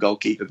backup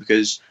goalkeeper,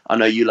 because I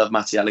know you love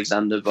Matty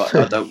Alexander, but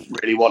I don't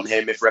really want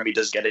him, if Remy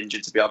does get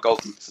injured, to be our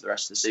goalkeeper for the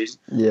rest of the season.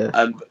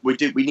 Yeah.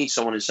 We need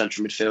someone in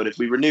central midfield. If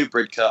we renew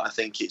Bridcut, I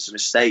think it's a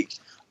mistake.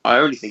 I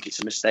only think it's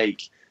a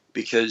mistake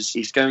because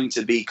he's going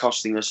to be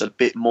costing us a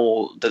bit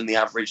more than the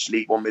average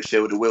League One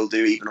midfielder will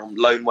do, even on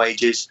loan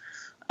wages.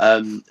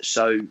 And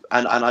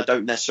I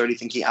don't necessarily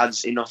think he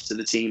adds enough to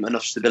the team,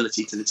 enough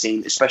stability to the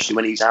team, especially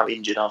when he's out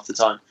injured half the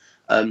time.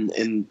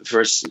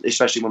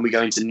 Especially when we're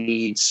going to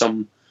need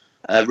some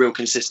real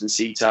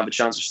consistency to have a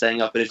chance of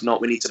staying up, and if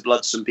not, we need to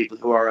blood some people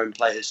who are our own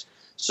players.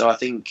 So I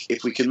think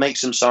if we can make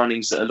some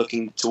signings that are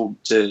looking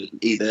to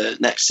either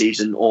next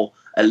season or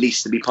at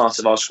least to be part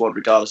of our squad,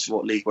 regardless of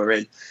what league we're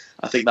in,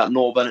 I think that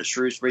Norburn at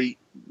Shrewsbury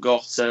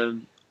got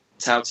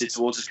touted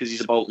towards us because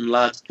he's a Bolton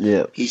lad.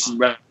 Yeah, he's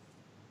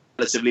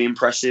relatively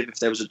impressive. If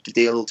there was a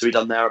deal to be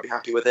done there, I'd be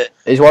happy with it.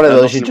 He's one of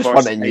those you just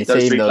want in your team.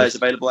 Those three players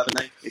available, haven't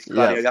they? If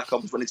Claudio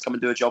Jacobs wanted to come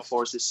and do a job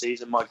for us this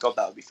season, my God,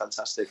 that would be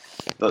fantastic.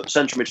 But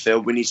central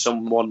midfield, we need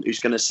someone who's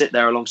going to sit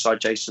there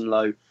alongside Jason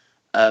Lowe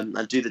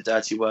and do the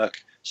dirty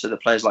work, so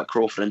that players like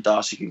Crawford and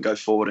Darcy can go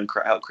forward and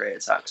help create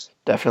attacks.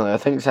 Definitely, I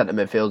think centre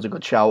midfield's a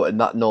good shout, and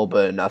that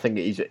Norburn, I think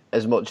he's,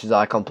 as much as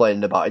I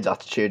complained about his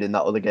attitude in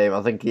that other game,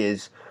 I think he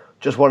is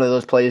just one of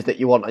those players that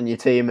you want on your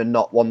team and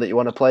not one that you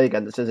want to play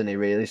against, isn't he,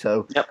 really?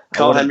 So yep,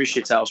 Carl Henry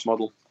Shithouse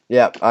model.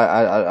 Yeah,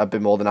 I'd be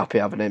more than happy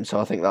having him, so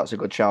I think that's a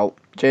good shout.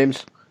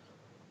 James?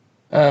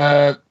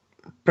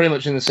 Pretty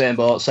much in the same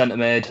boat, centre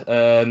mid.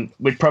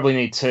 We'd probably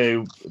need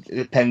two,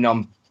 depending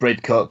on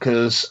Bridcut,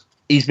 because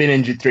he's been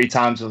injured 3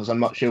 times with us. I'm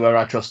not sure whether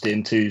I trust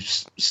him to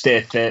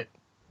stay fit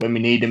when we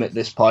need him at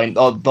this point,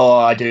 although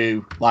I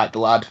do like the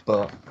lad,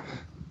 but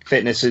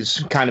fitness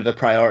is kind of a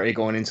priority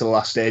going into the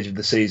last stage of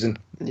the season,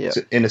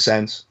 in a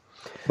sense.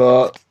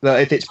 But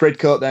if it's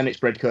Bridcut, then it's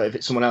Bridcut. If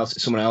it's someone else,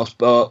 it's someone else.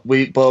 But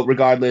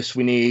regardless,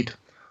 we need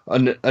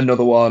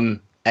another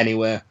one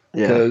anyway.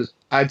 Because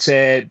I'd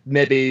say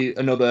maybe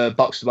another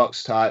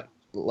box-to-box type,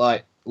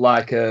 like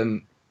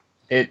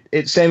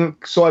it's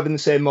sort of in the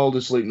same mould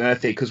as Luke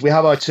Murphy, because we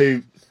have our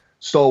 2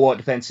 stalwart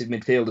defensive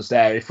midfielders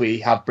there if we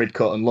have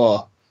Bridcut and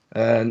Law.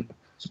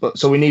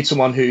 So we need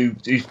someone who's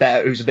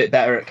a bit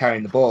better at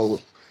carrying the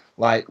ball,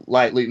 like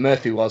Luke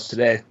Murphy was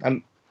today.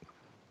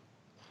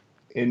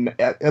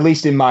 At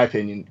least in my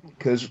opinion,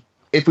 because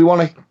if we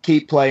want to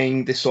keep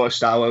playing this sort of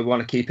style, we want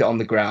to keep it on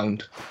the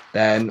ground,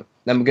 then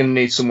we're going to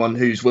need someone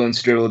who's willing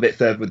to dribble a bit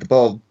further with the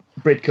ball.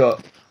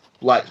 Bridcut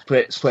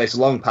plays the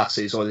long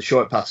passes or the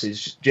short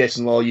passes.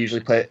 Jason Law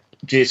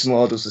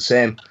does the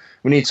same.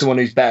 We need someone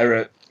who's better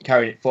at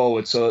carrying it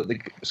forward, so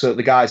that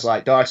the guys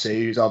like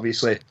Darcy, who's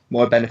obviously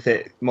more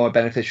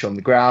beneficial on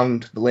the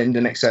ground, the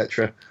Linden,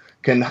 etc.,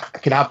 can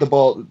have their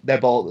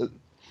ball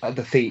at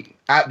their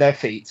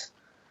feet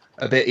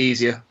a bit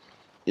easier.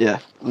 Yeah,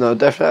 no,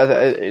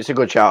 definitely, it's a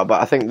good shout,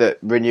 but I think that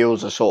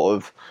renewals are sort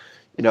of,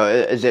 you know,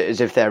 as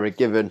if they're a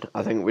given.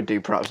 I think we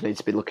do perhaps need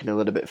to be looking a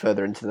little bit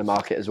further into the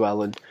market as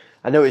well. And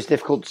I know it's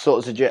difficult to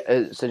sort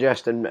of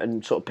suggest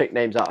and sort of pick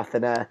names out of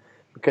thin air,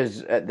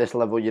 because at this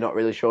level you're not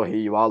really sure who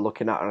you are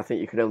looking at, and I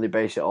think you can only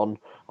base it on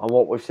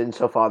what we've seen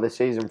so far this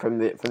season from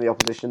the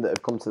opposition that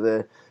have come to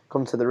the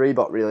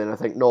Reebok really. And I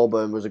think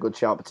Norburn was a good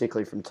shout,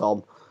 particularly from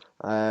Tom.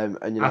 And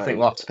I think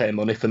we'll have to pay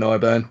money for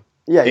Norburn.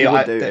 Yeah, you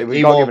would do.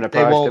 We got given a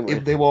price,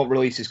 they won't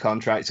release his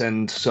contract,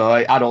 and so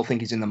I don't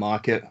think he's in the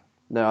market.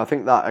 No, I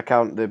think that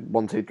account, the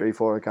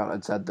 1234 account,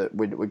 had said that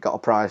we got a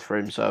price for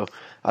him. So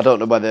I don't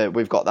know whether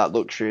we've got that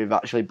luxury of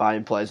actually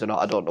buying players or not.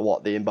 I don't know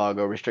what the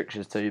embargo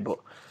restrictions to, but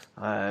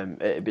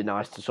it'd be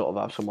nice to sort of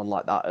have someone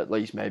like that, at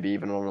least maybe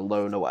even on a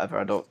loan or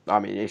whatever. I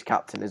mean, he's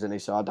captain, isn't he?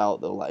 So I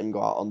doubt they'll let him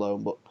go out on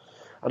loan. But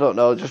I don't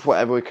know, just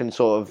whatever we can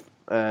sort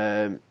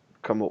of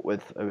come up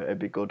with, it'd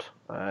be good.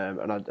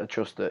 And I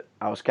trust that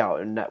our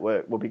scouting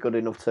network will be good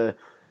enough to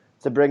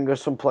bring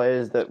us some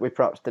players that we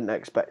perhaps didn't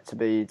expect to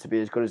be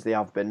as good as they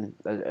have been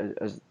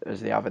as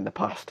they have in the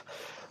past.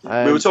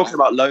 We were talking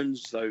about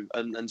loans though,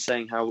 and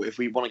saying how if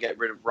we want to get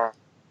rid of Wright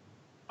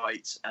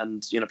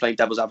and playing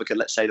devil's advocate,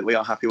 let's say that we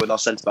are happy with our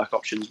centre back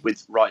options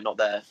with Wright not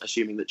there,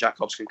 assuming that Jack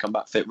Hobbs can come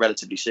back fit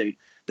relatively soon,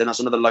 then that's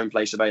another loan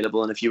place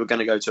available. And if you were going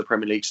to go to a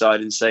Premier League side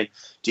and say,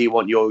 do you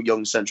want your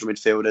young central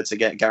midfielder to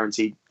get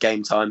guaranteed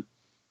game time,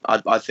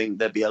 I think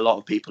there'd be a lot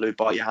of people who'd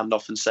bite your hand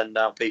off and send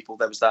out people.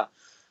 There was that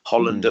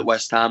Holland at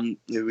West Ham,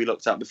 who we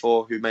looked at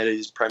before, who made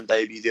his Prem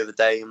debut the other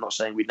day. I'm not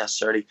saying we'd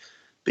necessarily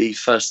be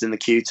first in the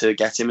queue to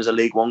get him as a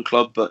League One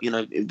club, but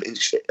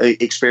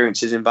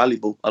experience is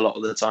invaluable a lot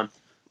of the time,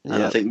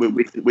 and I think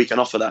we can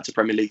offer that to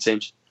Premier League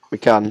teams. We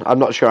can. I'm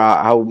not sure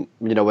how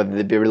whether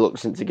they'd be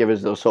reluctant to give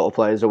us those sort of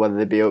players or whether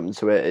they'd be open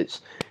to it.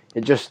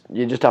 You just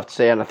have to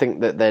say, and I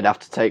think that they'd have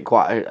to take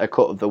quite a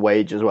cut of the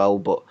wage as well,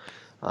 but.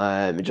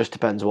 It just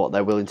depends what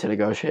they're willing to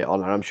negotiate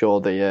on, and I'm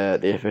sure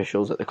the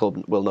officials at the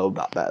club will know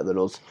that better than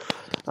us.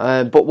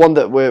 But one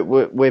that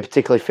we're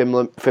particularly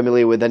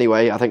familiar with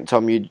anyway. I think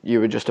Tom, you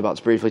were just about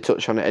to briefly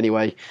touch on it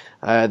anyway.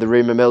 The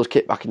rumour mill's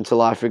kicked back into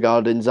life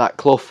regarding Zach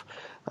Clough.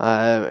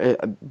 I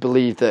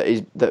believe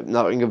that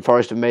Nottingham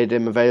Forest have made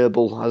him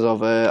available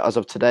as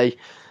of today.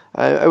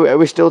 Are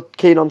we still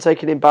keen on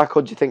taking him back,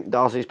 or do you think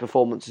Darcy's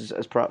performance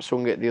has perhaps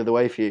swung it the other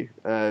way for you?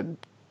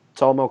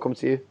 Tom, I'll come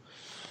to you.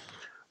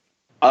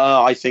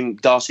 I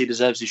think Darcy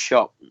deserves his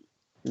shot.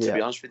 To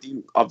be honest with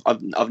you,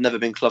 I've never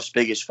been Clough's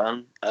biggest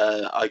fan.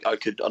 I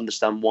could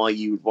understand why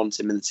you would want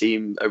him in the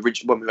team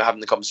when we were having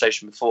the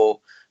conversation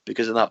before,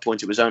 because at that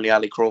point it was only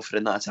Ali Crawford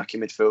in that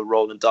attacking midfield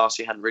role, and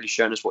Darcy hadn't really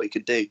shown us what he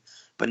could do.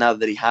 But now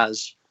that he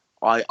has,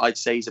 I'd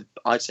say he's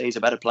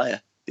a better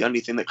player. The only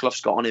thing that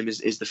Clough's got on him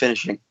is the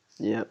finishing.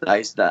 Yeah,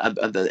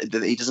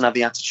 that he doesn't have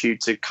the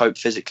attitude to cope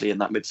physically in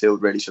that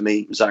midfield. Really, for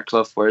me, Zach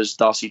Clough, whereas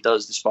Darcy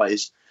does, despite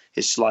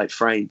his slight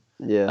frame.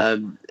 Yeah.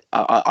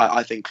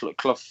 I think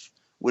Clough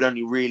would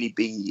only really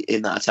be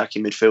in that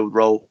attacking midfield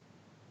role.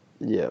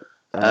 Yeah.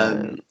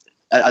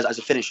 As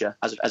a finisher,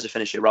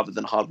 rather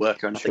than a hard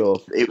worker. And I think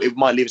it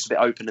might leave us a bit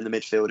open in the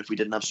midfield if we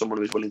didn't have someone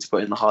who was willing to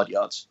put in the hard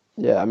yards.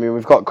 Yeah, I mean,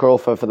 we've got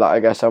Crawford for that, I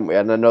guess, haven't we?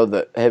 And I know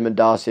that him and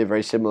Darcy are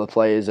very similar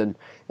players, and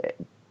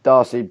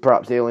Darcy,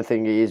 perhaps the only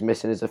thing he is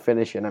missing is a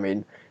finishing. I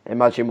mean,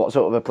 imagine what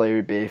sort of a player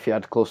he'd be if he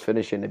had close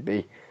finishing.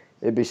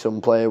 It'd be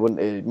some player, wouldn't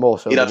he? More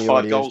so. He'd have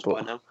 5 goals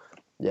by now.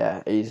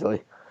 Yeah,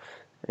 easily.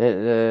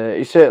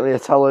 He's certainly a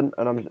talent,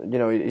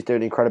 and he's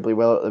doing incredibly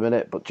well at the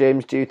minute. But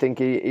James, do you think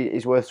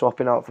he's worth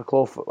swapping out for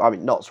Clough? I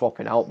mean, not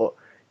swapping out, but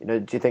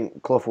do you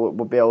think Clough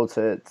would be able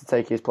to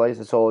take his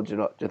place at all? Or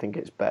do you think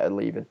it's better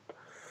leaving?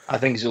 I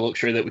think it's a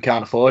luxury that we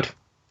can't afford.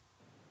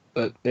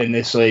 But in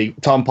this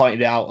league, Tom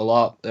pointed it out a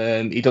lot.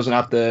 He doesn't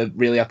have the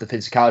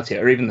physicality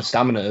or even the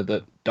stamina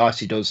that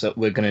Darcy does that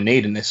we're going to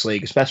need in this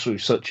league, especially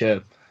with such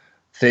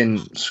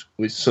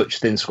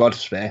thin squad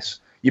space.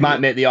 You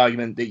might make the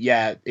argument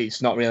that it's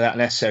not really that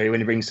necessary when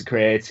he brings the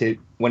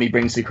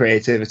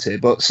creativity.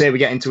 But say we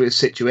get into a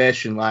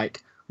situation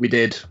like we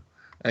did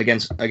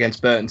against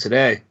Burton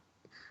today,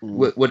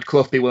 would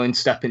Clough be willing to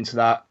step into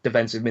that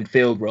defensive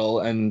midfield role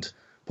and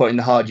put in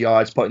the hard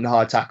yards, put in the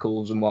hard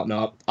tackles and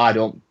whatnot? I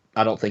don't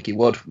think he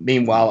would.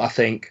 Meanwhile, I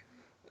think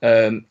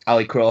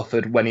Ali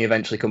Crawford, when he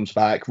eventually comes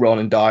back,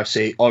 Ronan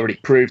Darcy already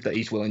proved that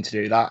he's willing to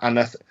do that, and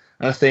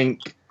I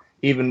think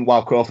even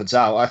while Crawford's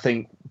out, I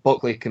think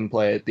Buckley can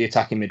play the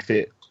attacking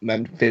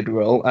midfield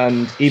role,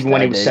 and even when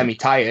he was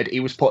semi-tired,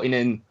 he was putting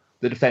in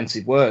the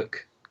defensive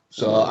work.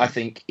 So I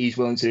think he's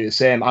willing to do the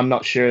same. I'm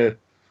not sure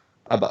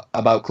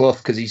about Clough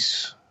because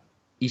he's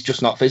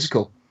just not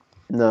physical.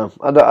 No,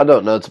 I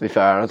don't know, to be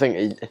fair. I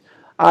think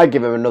I'd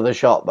give him another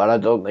shot, but I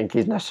don't think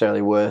he's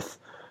necessarily worth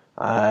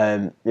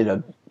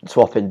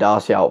swapping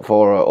Darcy out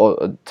for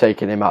or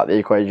taking him out of the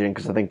equation,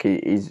 because I think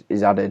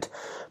he's added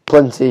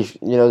plenty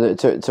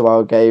to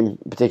our game,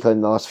 particularly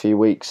in the last few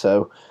weeks.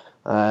 So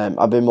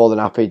I've been more than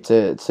happy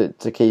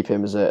to keep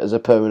him as a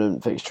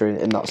permanent fixture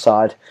in that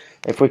side.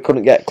 If we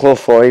couldn't get Clough,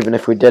 or even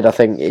if we did, I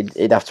think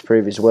he'd have to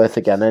prove his worth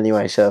again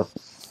anyway. So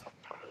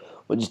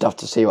we'll just have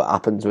to see what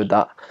happens with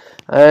that.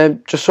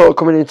 Just sort of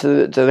coming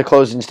into the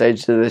closing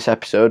stages of this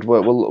episode,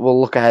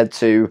 we'll look ahead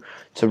to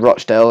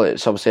Rochdale.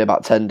 It's obviously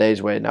about 10 days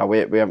away now. We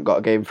haven't got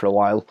a game for a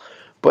while.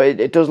 But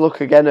it does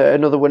look again at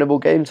another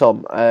winnable game,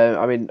 Tom.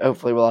 I mean,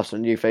 hopefully we'll have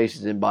some new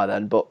faces in by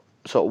then. But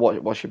sort of,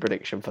 what's your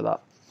prediction for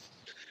that?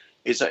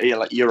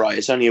 You're right.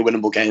 It's only a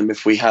winnable game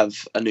if we have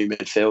a new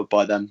midfield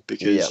by then,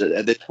 because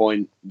at this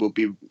point we'll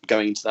be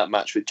going into that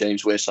match with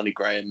James Weir, Sonny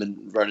Graham,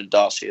 and Ronan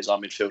Darcy as our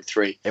midfield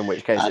three. In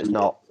which case, it's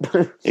not.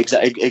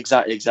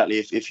 Exactly.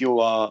 If you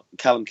are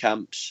Callum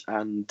Camps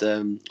and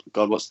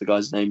God, what's the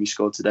guy's name you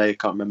scored today? I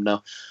can't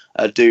remember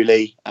now.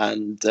 Dooley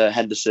and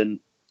Henderson.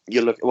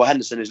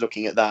 Henderson is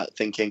looking at that,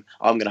 thinking,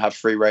 I'm going to have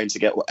free reign to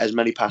get as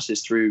many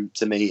passes through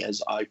to me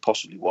as I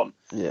possibly want.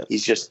 Yeah.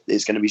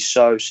 It's going to be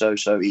so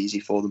easy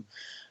for them.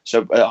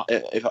 So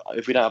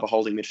if we don't have a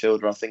holding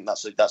midfielder, I think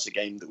that's a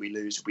game that we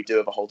lose. If we do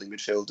have a holding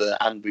midfielder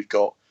and we've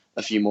got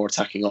a few more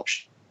attacking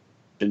options,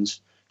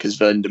 because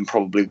Vernon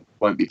probably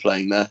won't be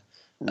playing there,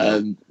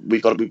 we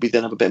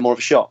then have a bit more of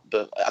a shot.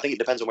 But I think it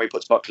depends on where he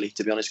puts Buckley,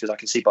 to be honest, because I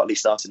can see Buckley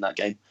starting that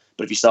game.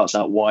 But if he starts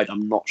out wide,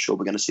 I'm not sure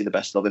we're going to see the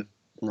best of him.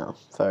 No,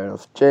 fair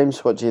enough.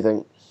 James, what do you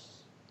think?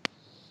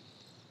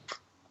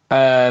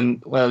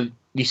 Well,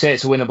 you say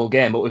it's a winnable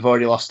game, but we've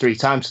already lost 3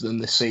 times to them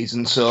this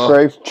season.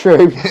 So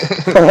True.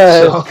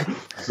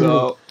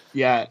 so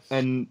yeah,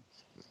 and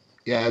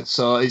yeah,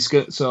 so it's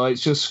good. So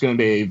it's just going to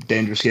be a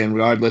dangerous game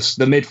regardless.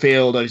 The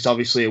midfield is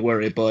obviously a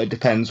worry, but it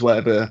depends.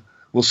 Whether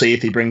we'll see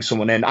if he brings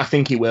someone in. I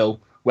think he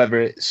will. Whether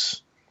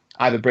it's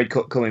either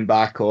Bridcut coming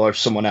back or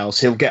someone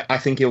else, I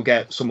think he'll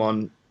get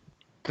someone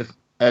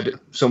in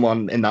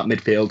that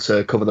midfield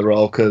to cover the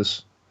role.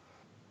 Because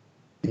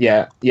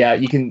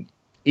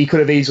he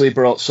could have easily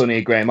brought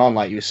Sonny Graham on,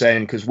 like you were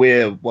saying, because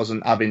Weir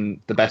wasn't having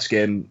the best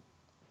game,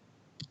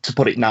 to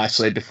put it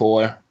nicely,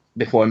 before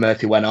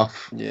Murphy went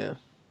off. Yeah.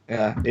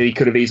 He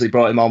could have easily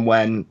brought him on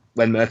when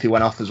Murphy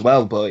went off as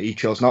well, but he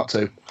chose not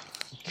to.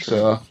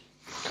 So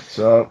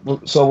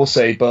we'll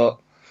see. But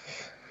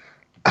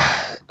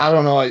I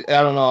don't know.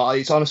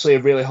 It's honestly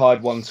a really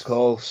hard one to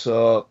call.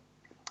 So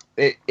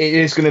it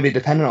is going to be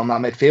dependent on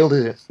that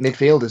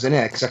midfielders, isn't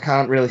it? Because I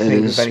can't really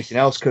think of anything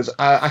else. Because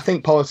I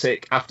think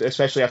Politic,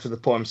 especially after the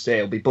Porm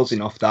stay, will be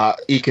buzzing off that.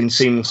 He can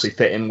seamlessly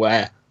fit in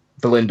where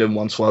Verlinden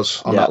once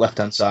was on that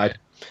left-hand side.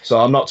 So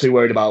I'm not too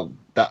worried about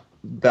that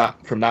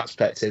from that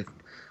perspective.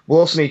 We'll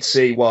also need to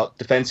see what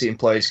defence he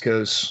employs,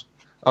 because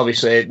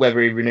obviously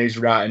whether he renews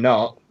right or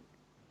not,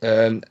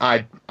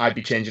 I'd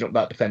be changing up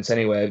that defence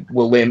anyway.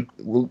 Will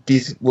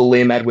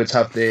Liam Edwards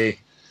have the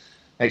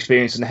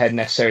experience and the head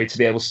necessary to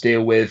be able to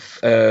deal with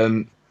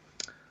Henderson,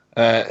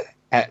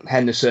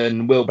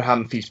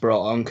 Wilbraham if he's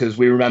brought on? Because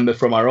we remember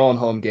from our own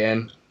home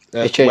game,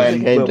 when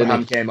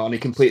Wilbraham came on, he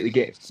completely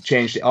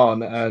changed it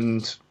on,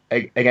 and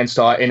against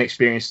our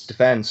inexperienced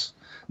defence.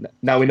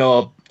 Now we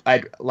know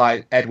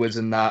Edwards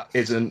and that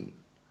isn't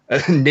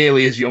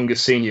nearly as young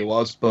as Senior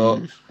was, but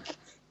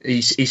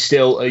he's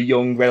still a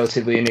young,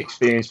 relatively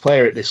inexperienced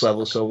player at this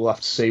level, so we'll have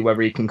to see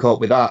whether he can cope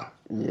with that.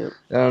 Yep.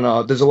 I don't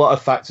know. There's a lot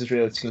of factors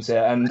really to consider,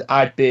 and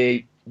I'd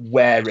be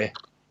wary,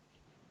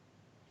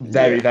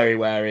 very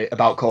wary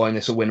about calling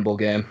this a winnable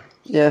game.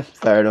 Yeah,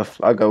 fair enough.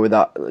 I'll go with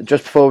that.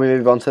 Just before we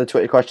move on to the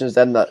Twitter questions,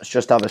 then, let's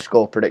just have a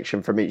score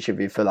prediction from each of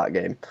you for that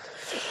game.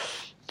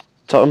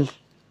 Tom?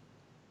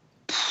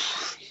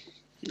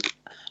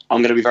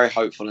 I'm going to be very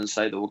hopeful and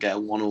say that we'll get a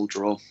 1-1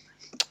 draw.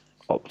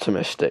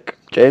 Optimistic.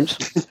 James?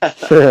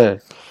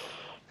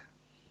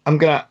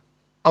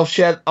 I'll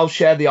share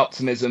the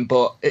optimism,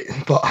 but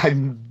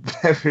I'm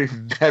very,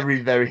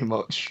 very, very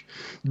much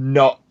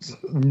not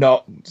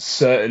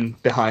certain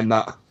behind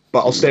that. But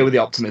I'll stay with the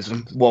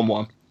optimism.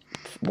 1-1.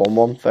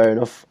 1-1, fair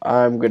enough.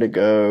 I'm going to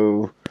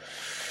go...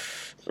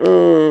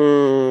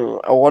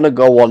 I want to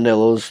go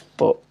 1-0 us,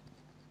 but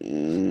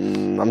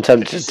I'm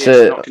tempted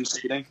to... Not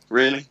conceding,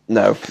 really?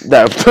 No.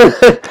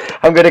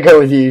 I'm going to go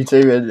with you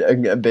two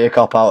and be a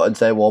cop-out and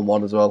say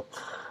 1-1 as well.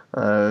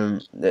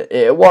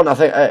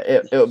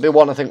 It'll be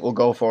one I think we'll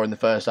go for in the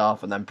first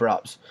half, and then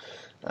perhaps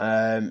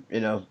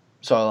soil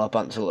our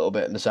pants a little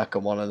bit in the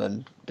second one and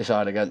then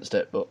decide against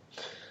it, but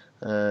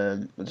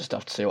we'll just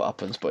have to see what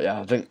happens. But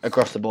yeah, I think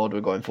across the board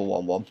we're going for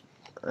 1-1,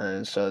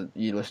 and so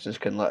you listeners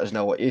can let us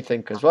know what you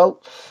think as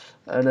well.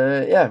 And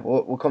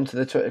we'll come to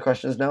the Twitter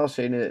questions now,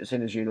 seeing as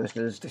you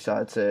listeners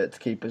decide to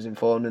keep us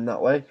informed in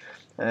that way,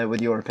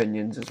 with your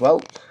opinions as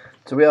well.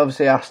 So we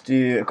obviously asked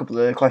you a couple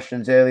of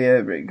questions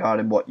earlier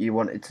regarding what you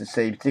wanted to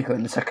see, particularly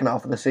in the second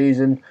half of the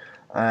season.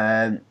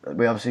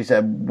 We obviously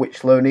said, which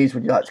loanees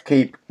would you like to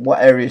keep?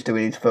 What areas do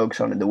we need to focus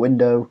on in the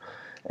window?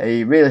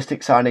 A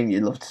realistic signing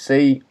you'd love to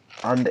see?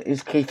 And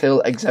is Keith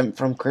Hill exempt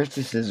from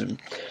criticism?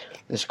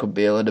 This could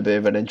be a little bit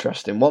of an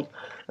interesting one.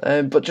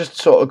 But just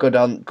to sort of go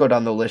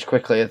down the list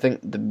quickly, I think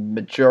the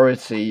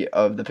majority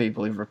of the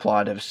people who've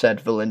replied have said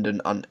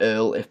Verlinden and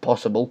Earl if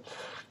possible.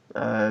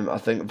 I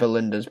think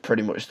Verlinden's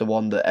pretty much the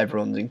one that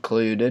everyone's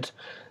included.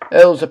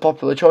 Earl's a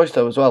popular choice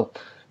though as well.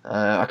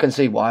 I can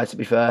see why, to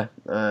be fair.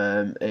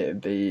 I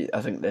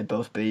think they'd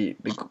both be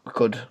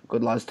good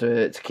lads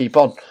to keep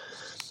on.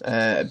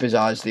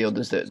 Besides the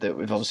others that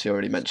we've obviously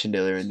already mentioned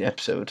earlier in the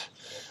episode.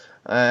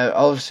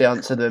 I'll obviously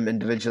answer them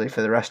individually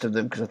for the rest of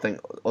them, because I think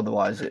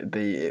otherwise it'd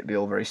be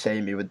all very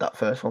samey with that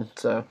first one.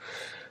 So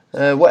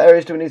What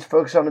areas do we need to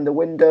focus on in the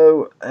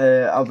window?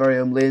 Our very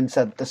own Liam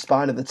said the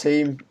spine of the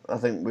team. I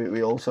think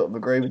we all sort of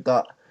agree with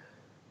that.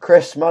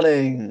 Chris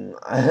Manning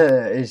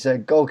is a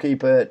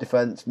goalkeeper,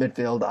 defence,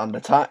 midfield and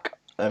attack.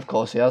 Of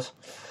course he has.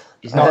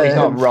 He's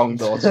not wrong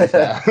though, to be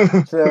fair.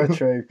 No,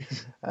 true.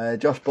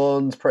 Josh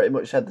Bourne's pretty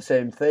much said the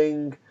same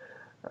thing.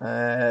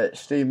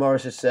 Steve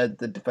Morris has said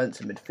the defence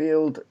and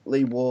midfield.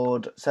 Lee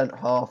Ward, centre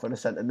half and a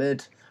centre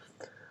mid.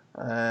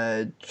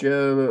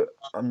 Joe,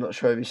 I'm not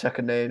sure of his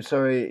second name,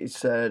 sorry, he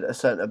said a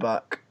centre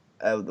back,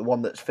 the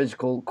one that's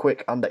physical,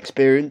 quick and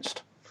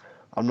experienced.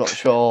 I'm not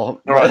sure.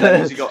 All right, then,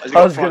 has he got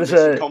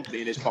some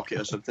company in his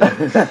pocket or something?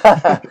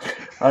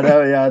 I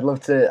know, yeah, I'd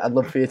love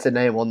for you to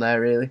name one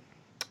there, really.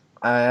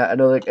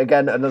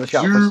 Another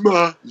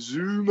shout.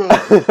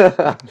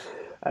 Zuma.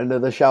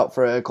 Another shout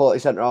for a quality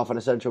centre half and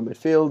a central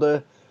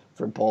midfielder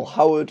from Paul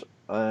Howard.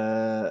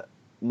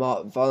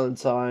 Mark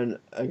Valentine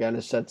again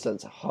has said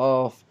centre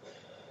half.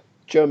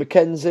 Joe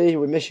McKenzie,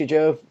 we miss you,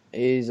 Joe.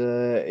 He's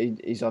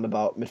on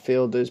about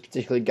midfielders,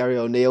 particularly Gary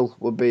O'Neill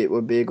would be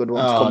a good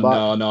one to come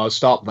back. No,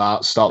 stop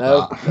that.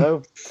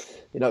 No,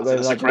 you're not going.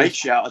 That's a great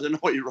shout. I don't know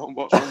what's wrong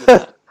with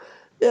that.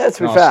 Yeah,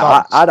 to be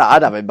fair,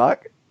 I'd have him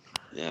back.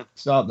 Yeah,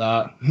 stop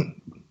that.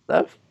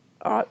 No,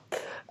 all right.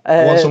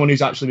 I want someone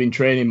who's actually been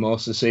training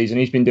most of the season.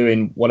 He's been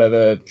doing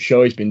whatever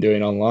show he's been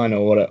doing online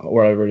or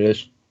whatever it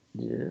is.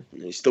 Yeah,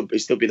 he'd still be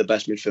the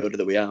best midfielder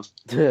that we have.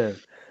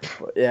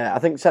 Yeah, I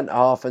think centre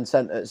half and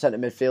centre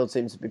midfield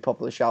seems to be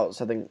popular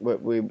shouts. I think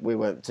we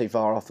weren't too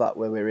far off that,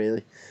 were we?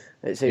 Really,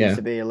 it seems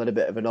to be a little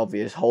bit of an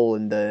obvious hole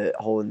in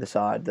the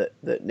side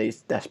that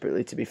needs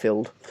desperately to be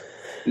filled.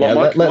 Yeah,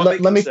 my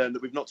concern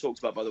that we've not talked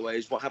about, by the way,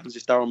 is what happens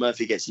if Daryl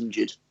Murphy gets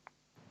injured.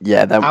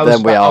 Yeah, then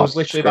we are. I was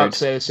literally about to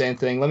say the same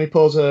thing. Let me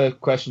pose a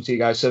question to you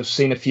guys. So I've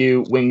seen a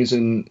few wingers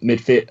and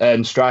midfield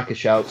and striker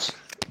shouts.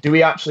 Do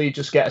we actually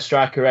just get a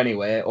striker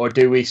anyway, or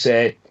do we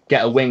say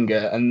get a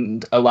winger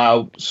and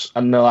allow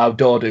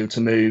Dordu to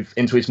move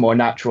into his more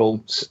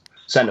natural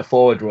centre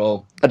forward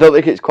role? I don't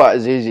think it's quite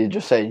as easy as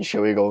just saying,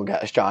 "Shall we go and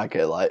get a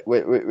striker?" Like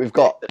we've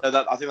got.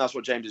 I think that's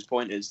what James's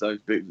point is, though.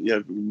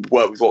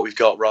 Work with what we've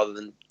got rather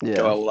than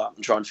go all out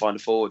and try and find a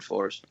forward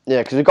for us. Yeah,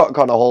 because we've got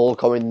Connor Hall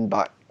coming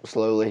back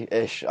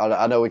slowly-ish.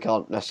 I know we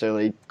can't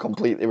necessarily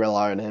completely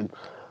rely on him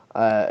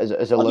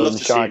as a lone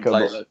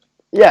striker.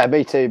 Yeah,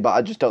 me too. But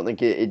I just don't think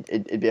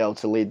he'd be able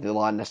to lead the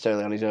line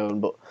necessarily on his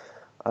own. But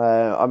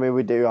I mean,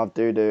 we do have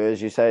Dudu,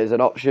 as you say, as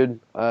an option.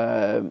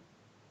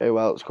 Who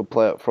else could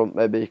play up front?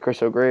 Maybe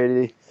Chris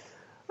O'Grady.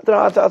 I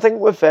don't know. I think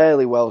we're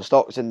fairly well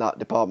stocked in that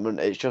department.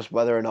 It's just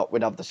whether or not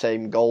we'd have the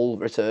same goal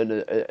return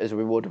as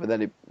we would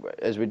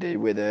as we did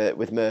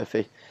with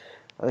Murphy.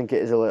 I think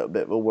it is a little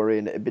bit of a worry,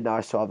 and it'd be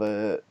nice to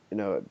have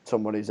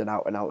someone who's an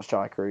out and out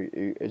striker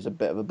who is a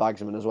bit of a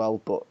bagsman as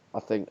well. But I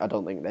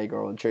don't think they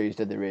grow on trees,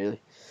 did they really?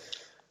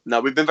 No,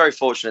 we've been very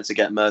fortunate to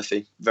get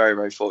Murphy. Very,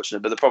 very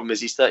fortunate. But the problem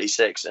is he's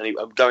 36, and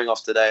going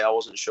off today, I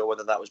wasn't sure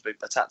whether that was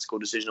a tactical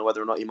decision or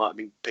whether or not he might have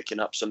been picking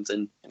up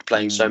something and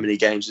playing so many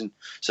games in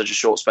such a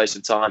short space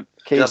of time.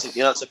 That's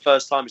the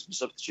first time he's been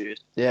substituted.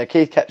 Yeah,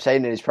 Keith kept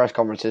saying in his press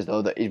conferences,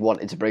 though, that he's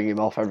wanted to bring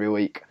him off every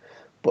week,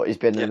 but he's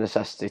been a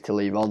necessity to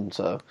leave on.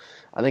 So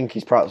I think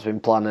he's perhaps been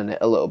planning it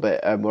a little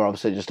bit, and we're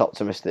obviously just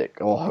optimistic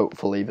or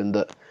hopeful even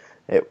that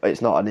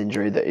it's not an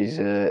injury that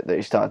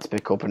he's started to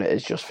pick up, and it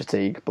is just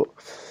fatigue. But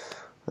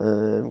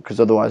because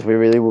otherwise we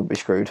really would be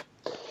screwed.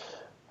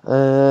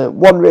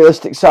 One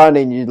realistic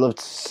signing you'd love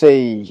to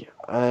see.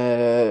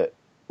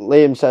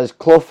 Liam says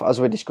Clough,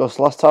 as we discussed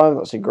last time.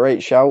 That's a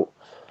great shout.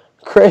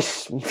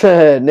 Chris,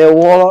 Neil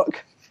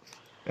Warnock.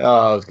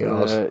 Oh, I was going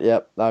to ask.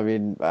 Yep. I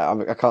mean,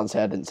 I can't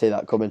say I didn't see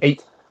that coming.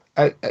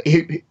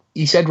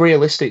 He said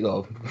realistic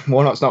though.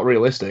 Warnock's not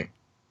realistic.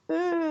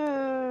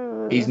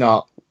 He's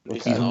not.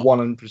 He's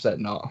 100%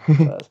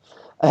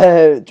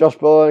 not. Josh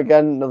Bourne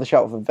again. Another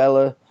shout for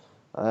Vela.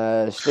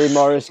 Steve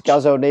Morris,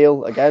 Gaz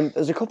O'Neill again.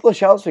 There's a couple of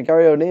shouts for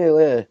Gary O'Neill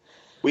here.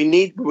 We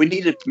need a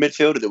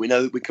midfielder that we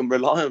know that we can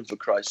rely on, for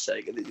Christ's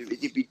sake.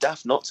 It'd be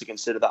daft not to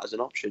consider that as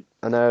an option.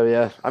 I know,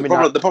 yeah.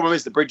 The problem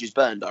is the bridge is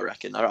burned, I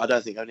reckon. I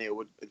don't think O'Neill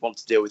would want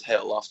to deal with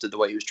Hill after the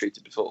way he was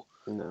treated before.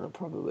 No,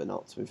 probably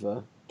not, to be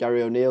fair.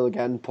 Gary O'Neill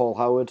again, Paul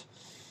Howard.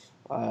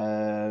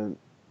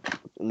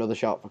 Another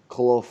shout for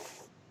Clough.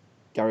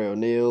 Gary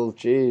O'Neill.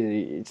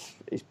 Gee,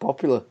 he's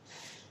popular.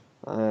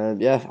 I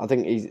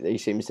think he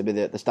seems to be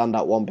the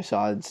standout one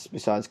besides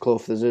Clough.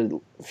 There's a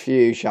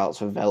few shouts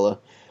for Vela.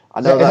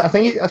 I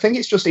think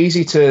it's just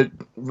easy to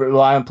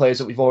rely on players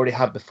that we've already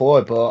had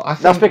before, but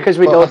that's because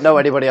we don't know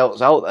anybody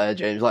else out there,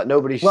 James. Like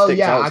nobody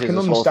sticks out. I can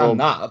understand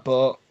that,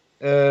 but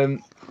a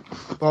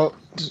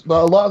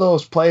lot of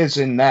those players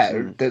in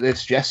there that they've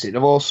suggested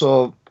have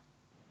also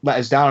let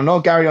us down. I know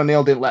Gary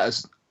O'Neill didn't let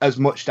us as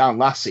much down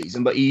last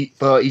season, but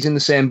he's in the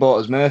same boat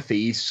as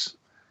Murphy. He's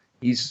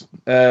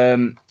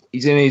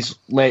in his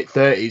late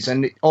 30s,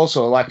 and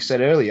also, like I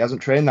said earlier, he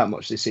hasn't trained that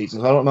much this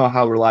season, so I don't know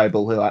how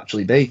reliable he'll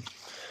actually be.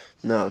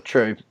 No,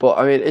 true. But,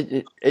 I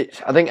mean,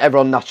 I think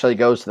everyone naturally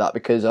goes to that,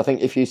 because I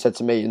think if you said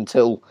to me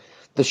until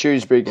the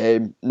Shrewsbury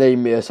game,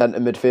 name me a centre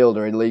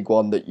midfielder in League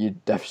One that you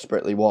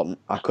desperately want.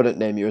 I couldn't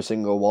name you a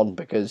single one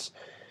because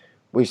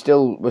we're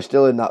still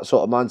in that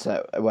sort of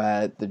mindset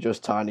where they're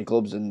just tiny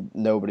clubs and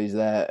nobody's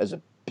there as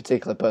a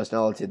particular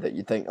personality that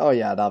you think, oh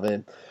yeah, I'd have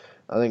him.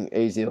 I think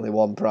he's the only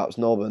one, perhaps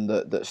Norman,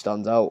 that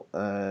stands out.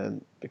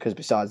 Because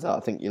besides that, I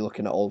think you're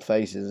looking at old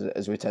faces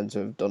as we tend to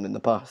have done in the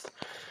past.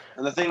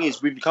 And the thing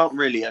is, we can't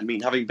really, I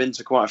mean, having been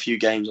to quite a few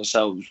games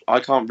ourselves, I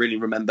can't really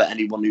remember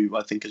anyone who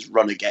I think has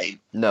run a game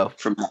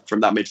from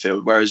that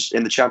midfield. Whereas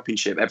in the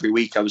Championship, every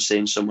week I was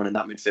seeing someone in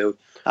that midfield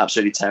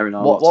absolutely tearing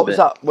our What was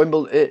that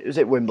Wimbledon? Was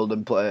it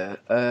Wimbledon player?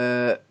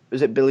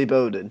 Was it Billy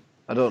Bowden?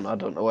 I don't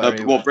know where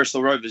he was.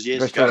 Bristol Rovers years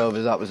Bristol ago.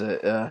 Rovers, that was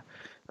it. Yeah.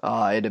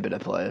 He'd have been a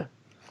player.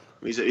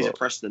 He's at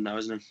Preston now,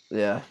 isn't he?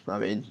 Yeah, I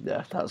mean,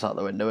 yeah, that's out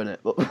the window, isn't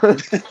it? But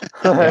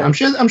I'm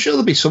sure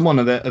there'll be someone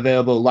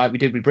available like we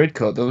did with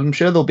Bridcote. I'm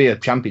sure there'll be a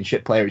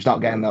Championship player who's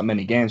not getting that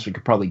many games we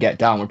could probably get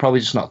down. We're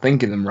probably just not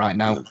thinking them right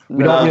now.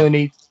 We don't really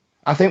need.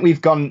 I think we've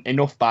gone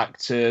enough back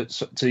to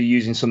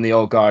using some of the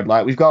old guard.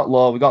 Like we've got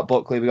Law, we've got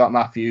Buckley, we've got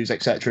Matthews,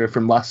 etc.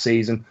 from last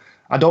season.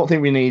 I don't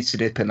think we need to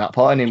dip in that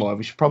pot anymore.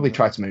 We should probably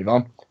try to move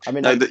on. I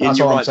mean, no, that's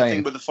you're what right. I'm saying. The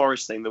thing with the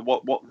Forest thing,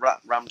 what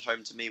rammed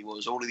home to me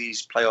was all of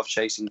these playoff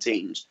chasing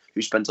teams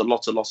who spent a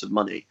lot of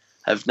money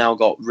have now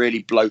got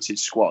really bloated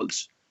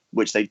squads,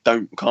 which they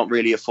can't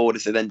really afford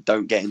if they then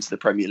don't get into the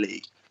Premier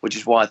League. Which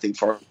is why I think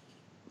Forest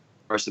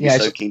would be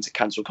so keen to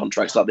cancel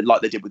contracts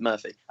like they did with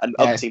Murphy, and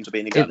other teams will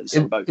be in exactly the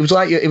same boat. It was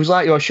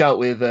like your shout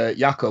with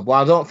Jakob.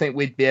 Well, I don't think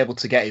we'd be able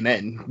to get him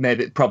in.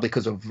 Maybe probably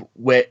because of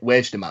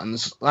wage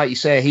demands. Like you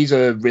say, he's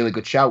a really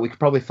good shout. We could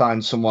probably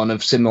find someone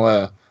of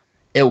similar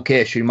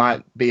ilkish who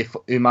might be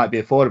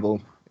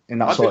affordable in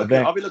that sort of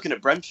thing. I'll be looking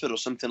at Brentford or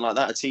something like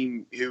that, a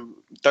team who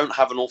don't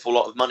have an awful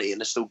lot of money and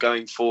are still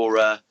going for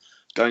the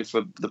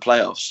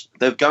playoffs.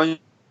 They're going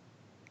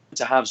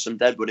to have some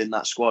deadwood in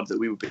that squad that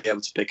we would be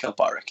able to pick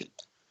up, I reckon.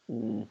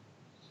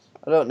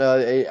 I don't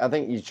know. I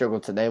think you'd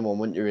struggle to name one,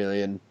 wouldn't you,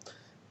 really? And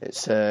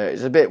it's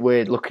a bit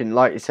weird looking,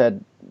 like you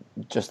said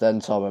just then,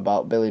 Tom,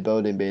 about Billy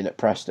Bowden being at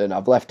Preston.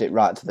 I've left it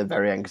right to the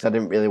very end because I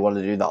didn't really want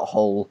to do that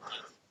whole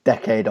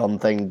decade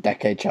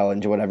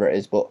challenge or whatever it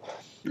is, but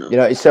you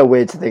know, it's so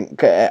weird to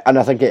think, and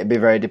I think it'd be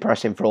very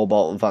depressing for all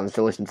Bolton fans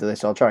to listen to this,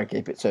 so I'll try and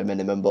keep it to a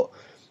minimum. But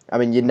I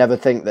mean, you'd never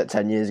think that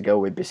 10 years ago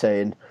we'd be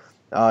saying,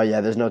 oh yeah,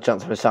 there's no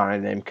chance of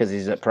signing him because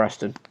he's at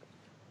Preston.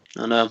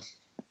 I know.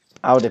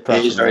 How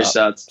depressing. It is very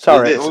sad.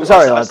 Sorry, lads.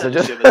 I said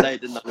the other day,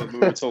 didn't I, when we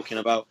were talking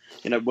about,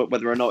 you know,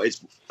 whether or not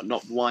it's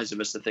not wise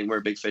of us to think we're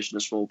a big fish in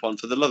a small pond.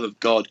 For the love of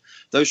God,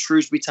 those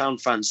Shrewsbury Town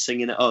fans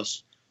singing at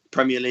us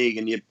Premier League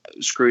and you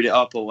screwed it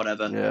up or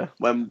whatever. Yeah.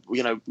 When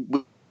we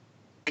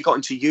got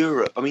into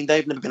Europe, I mean,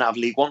 they've never been out of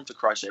League One for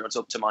Christ's sake,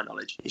 up to my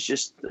knowledge. It's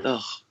just,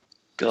 oh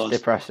God, it's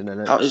depressing,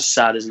 isn't it? It's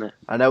sad, isn't it?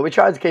 I know. We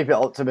tried to keep it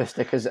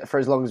optimistic for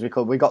as long as we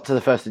could. We got to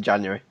the 1st of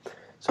January.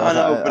 So I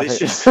know, but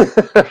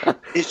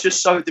it's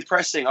just so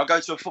depressing. I go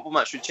to a football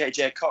match with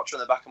JJ Cox on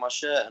the back of my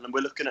shirt, and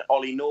we're looking at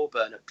Ollie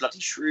Norburn at bloody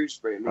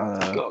Shrewsbury. I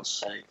mean, for God's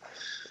sake.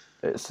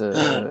 It's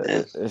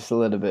a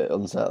little bit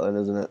unsettling,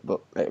 isn't it?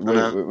 But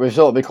we've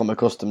sort of become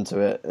accustomed to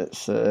it.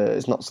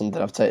 It's not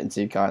something I've taken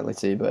too kindly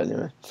to, but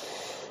anyway.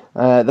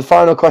 The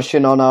final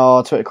question on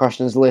our Twitter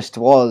questions list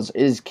was,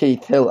 is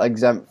Keith Hill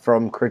exempt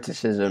from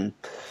criticism?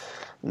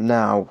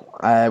 Now,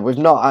 we've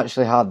not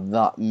actually had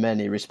that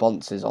many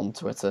responses on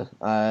Twitter.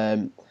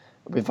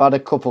 We've had a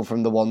couple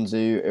from the ones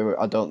who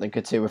I don't think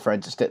are too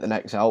afraid to stick the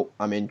necks out.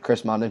 I mean,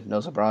 Chris Manning,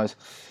 no surprise.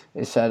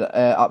 He said,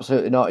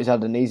 absolutely not, he's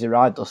had an easy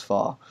ride thus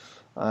far.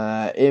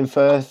 Ian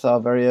Firth, our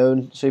very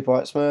own Super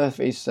White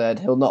Smurf, he said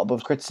he'll not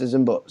above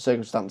criticism, but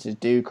circumstances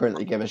do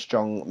currently give a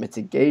strong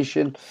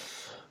mitigation.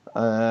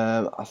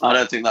 I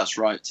don't think that's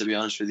right, to be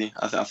honest with you.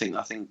 I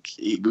think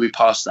we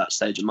passed that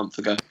stage a month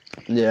ago.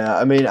 Yeah,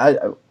 I mean,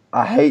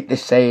 I hate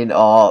this saying,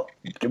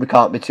 we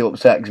can't be too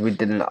upset because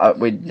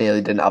we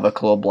nearly didn't have a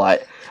club.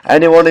 Like,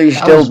 anyone who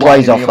still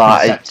plays off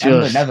that, it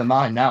just... Never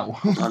mind now.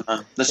 I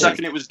know. The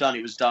second it was done,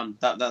 it was done.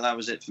 That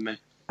was it for me.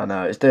 I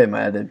know, it's doing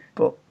my head in,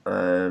 but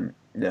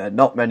yeah,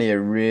 not many are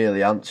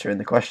really answering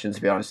the question,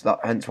 to be honest.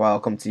 Hence why I'll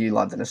come to you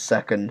lads in a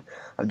second.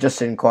 I've just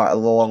seen quite a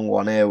long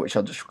one here, which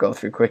I'll just go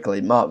through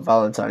quickly. Mark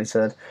Valentine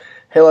said,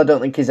 Hill, I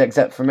don't think he's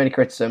exempt from any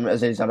criticism,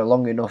 as he's had a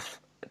long enough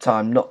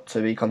time not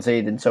to be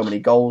conceding so many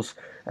goals,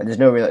 and there's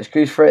no real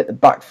excuse for it. The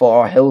back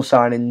four are Hill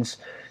signings.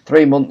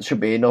 3 months should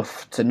be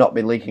enough to not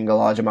be leaking a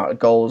large amount of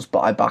goals,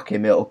 but I back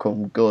him, it'll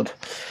come good.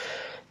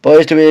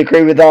 Boys, do we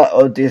agree with that,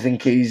 or do you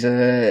think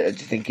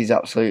he's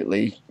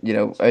absolutely, you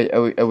know,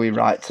 are we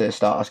right to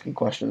start asking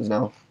questions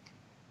now?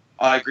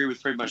 I agree with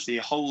pretty much the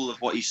whole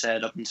of what he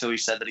said up until he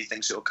said that he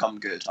thinks it'll come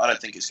good. I don't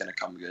think it's going to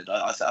come good.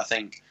 I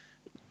think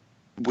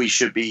we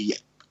should be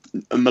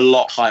a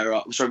lot higher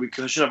up. Sorry,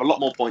 we should have a lot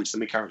more points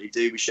than we currently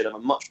do. We should have a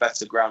much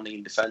better grounding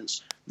in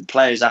defence. The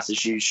players'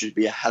 attitudes should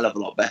be a hell of a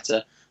lot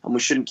better, and we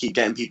shouldn't keep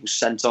getting people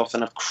sent off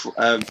and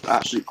have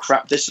absolute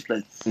crap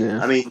discipline.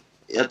 Yeah. I mean,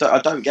 I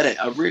don't get it.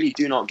 I really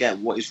do not get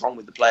what is wrong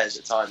with the players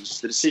at times.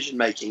 It's the decision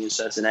making in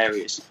certain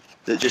areas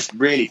that just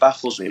really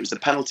baffles me. It was the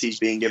penalties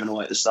being given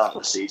away at the start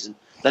of the season.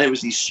 Then it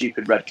was these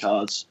stupid red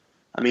cards.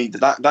 I mean,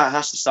 that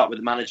has to start with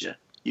the manager.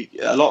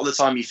 A lot of the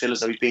time you feel as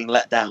though he's being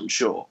let down,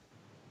 sure.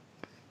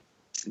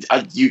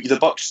 The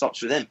buck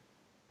stops with him.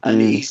 And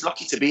he's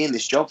lucky to be in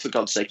this job, for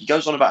God's sake. He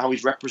goes on about how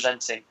he's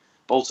representing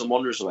Bolton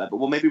Wanderers or whatever.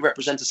 Well, maybe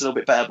represent us a little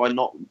bit better by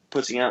not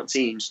putting out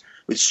teams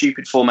with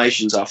stupid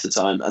formations after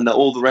time and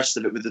all the rest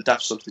of it with the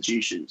daft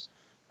substitutions.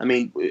 I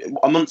mean,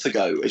 a month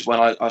ago is when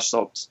I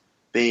stopped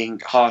being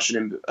harsh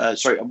and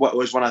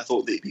was when I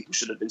thought that people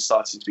should have been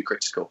starting to be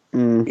critical.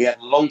 He had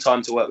a long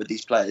time to work with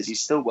these players. He's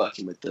still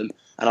working with them,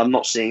 and I'm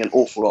not seeing an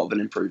awful lot of an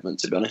improvement,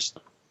 to be honest.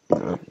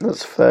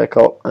 That's a fair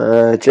cop.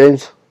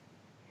 James?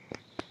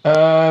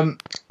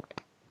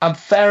 I'm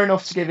fair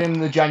enough to give him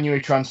the January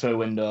transfer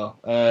window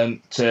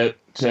to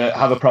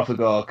have a proper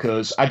go,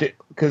 because I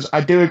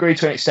do agree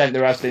to an extent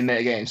there has been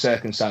mitigating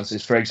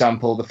circumstances. For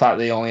example, the fact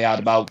that he only had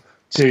about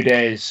 2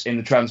 days in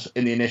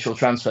the initial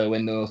transfer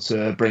window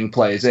to bring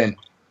players in.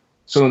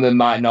 Some of them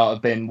might not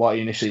have been what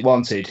he initially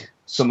wanted.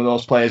 Some of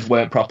those players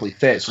weren't properly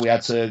fit, so we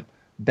had to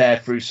bear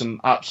through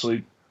some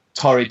absolute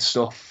torrid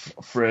stuff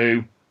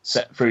through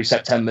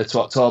September to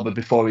October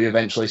before we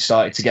eventually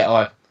started to get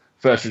our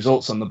first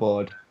results on the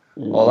board.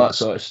 All that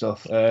sort of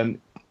stuff.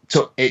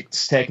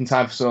 It's taken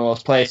time for some of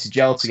those players to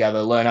gel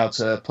together, learn how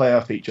to play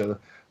off each other.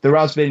 There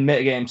has been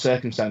mitigating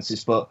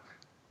circumstances, but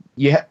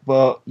you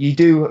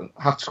do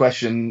have to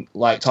question,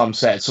 like Tom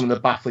said, some of the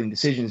baffling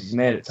decisions he's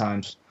made at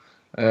times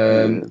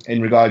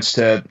in regards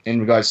to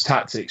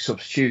tactics,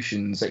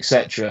 substitutions,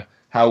 etc.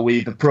 How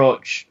we've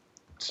approached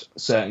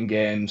certain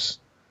games.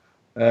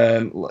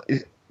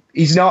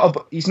 He's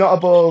not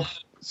above,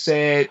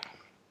 say,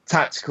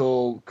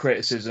 tactical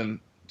criticism.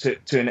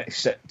 To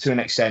an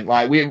extent,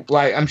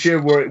 I'm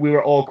sure we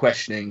were all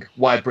questioning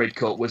why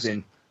Bridcut was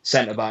in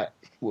centre back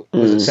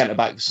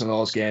for some of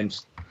those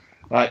games.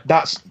 Like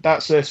that's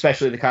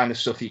especially the kind of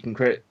stuff you can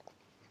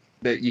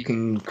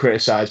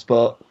criticise.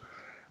 But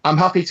I'm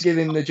happy to give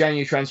him the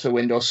January transfer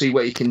window, see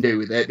what he can do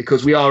with it,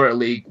 because we are at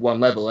League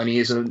One level and he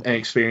is an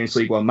experienced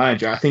League One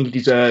manager. I think he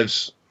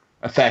deserves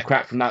a fair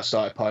crack from that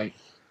starting point.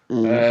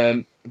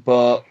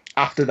 But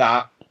after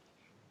that.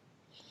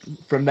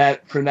 From then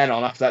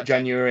on, after that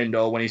January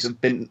window, when he's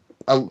been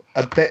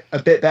a bit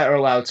better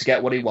allowed to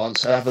get what he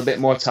wants, and have a bit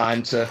more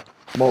time to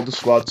mould the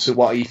squad to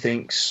what he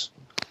thinks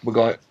we're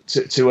going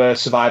to a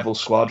survival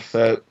squad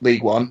for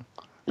League One,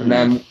 and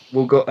then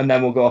we'll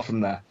go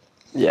from there.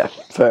 Yeah,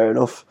 fair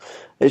enough.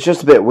 It's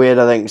just a bit weird,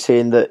 I think,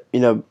 seeing that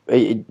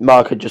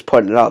Mark had just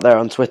pointed out there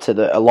on Twitter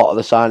that a lot of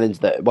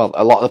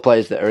the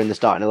players that are in the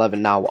starting 11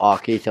 now are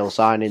Keith Hill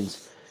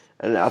signings,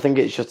 and I think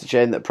it's just a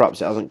shame that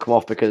perhaps it hasn't come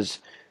off, because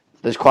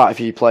there's quite a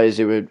few players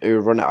who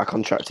run out of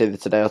contract either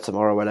today or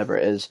tomorrow, whenever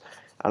it is.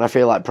 And I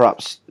feel like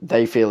perhaps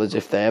they feel as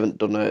if they haven't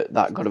done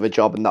that good of a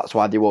job, and that's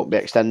why they won't be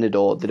extended,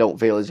 or they don't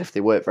feel as if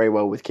they work very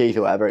well with Keith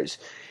or whatever. It's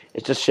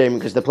just a shame,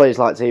 because the players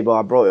like Tebow,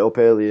 I brought it up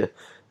earlier,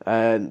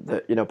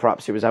 that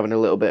perhaps he was having a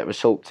little bit of a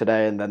sulk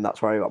today, and then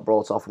that's why he got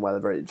brought off and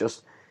whatever. It'd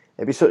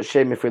be such a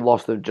shame if we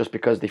lost them just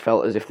because they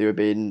felt as if they were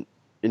being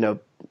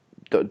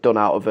done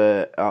out of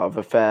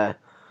a fair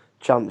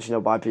chance,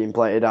 by being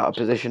played out of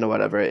position or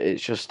whatever.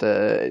 It's just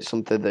it's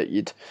something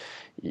that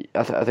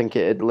I think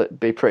it'd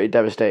be pretty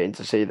devastating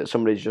to see that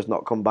somebody's just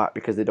not come back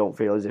because they don't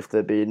feel as if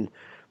they're being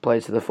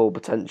played to the full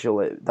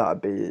potential.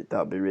 That'd be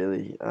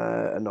really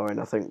annoying,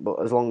 I think.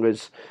 But as long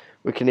as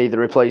we can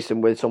either replace them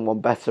with someone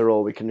better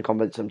or we can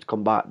convince them to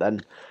come back,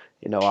 then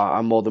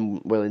I'm more than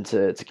willing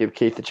to give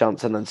Keith a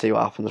chance and then see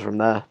what happens from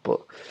there.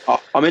 But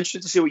I'm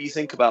interested to see what you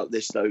think about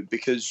this, though,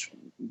 because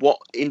what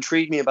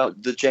intrigued me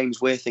about the James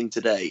Weir thing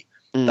today.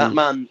 That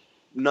man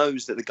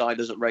knows that the guy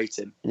doesn't rate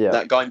him. Yeah.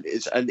 That guy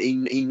and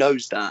he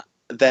knows that.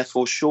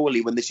 Therefore,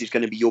 surely, when this is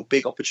going to be your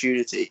big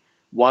opportunity,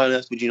 why on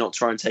earth would you not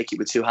try and take it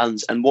with two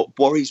hands? And what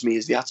worries me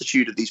is the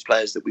attitude of these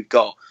players that we've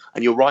got.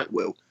 And you're right,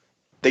 Will.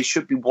 They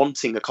should be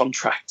wanting a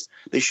contract.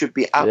 They should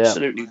be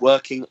absolutely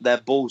working their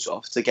balls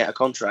off to get a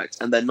contract,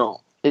 and they're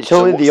not. It's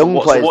only the young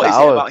players. What is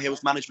it about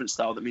Hill's management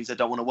style that means they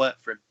don't want to work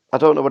for him? I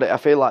don't know I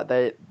feel like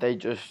they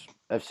just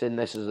have seen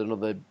this as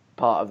another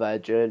part of their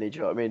journey, do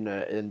you know what I mean?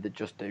 And they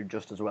just do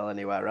just as well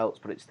anywhere else.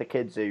 But it's the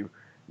kids who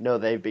know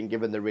they've been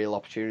given the real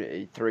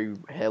opportunity through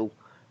Hill.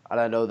 And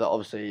I know that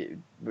obviously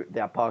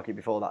they had Parky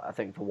before that, I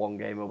think, for one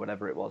game or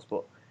whatever it was.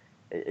 But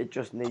it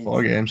just needs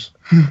 4 games.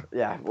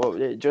 Yeah, well,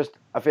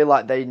 I feel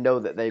like they know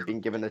that they've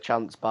been given a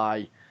chance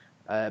by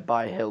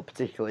Hill,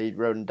 particularly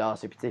Ronan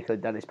Darcy,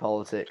 particularly Dennis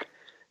Politic,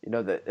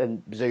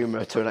 and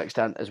Zuma to an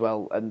extent as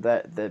well, and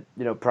that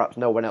perhaps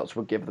no one else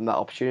would give them that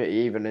opportunity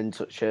even in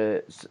such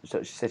a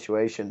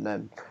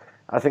situation.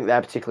 I think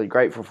they're particularly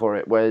grateful for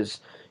it,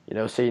 whereas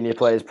senior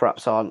players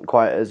perhaps aren't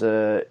quite as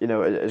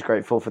as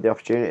grateful for the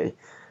opportunity.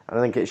 And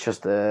I think it's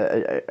just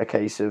a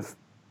case of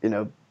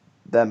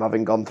them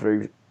having gone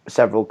through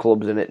several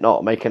clubs and it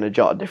not making a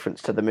jot of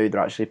difference to the mood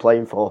they're actually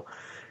playing for.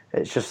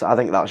 It's just, I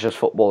think that's just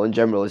football in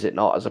general, is it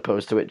not, as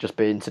opposed to it just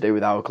being to do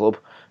with our club.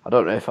 I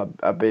don't know if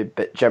I'd be a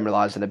bit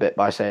generalising a bit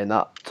by saying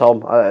that,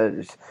 Tom.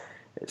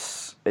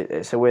 It's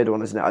a weird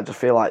one, isn't it? I just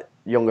feel like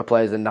younger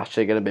players are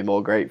naturally going to be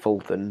more grateful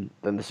than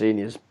the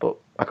seniors, but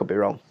I could be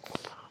wrong.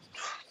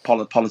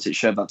 politics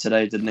showed that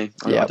today, didn't he?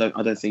 Yeah.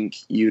 I don't think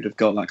you'd have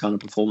got that kind of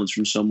performance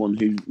from someone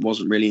who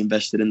wasn't really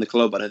invested in the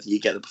club. I don't think you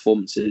get the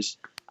performances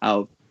out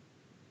of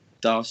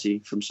Darcy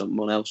from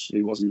someone else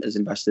who wasn't as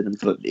invested in the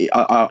club.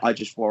 I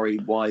just worry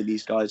why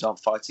these guys aren't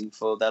fighting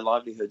for their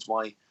livelihoods.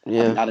 Why I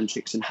think Adam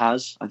Chickson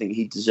has. I think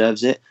he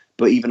deserves it.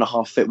 But even a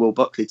half-fit Will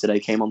Buckley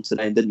came on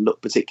today and didn't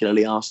look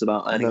particularly asked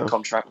about earning a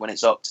contract when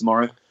it's up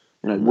tomorrow.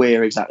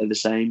 We're exactly the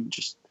same.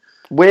 Just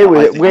Weir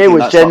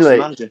was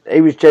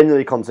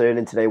genuinely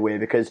concerning today, Weir,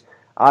 because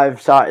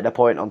I've cited a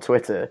point on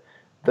Twitter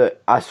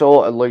that I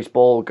saw a loose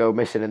ball go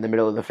missing in the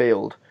middle of the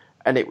field,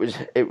 and it was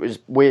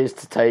Weir's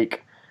to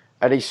take,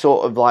 and he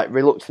sort of like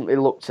reluctantly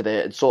looked at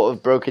it and sort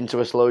of broke into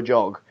a slow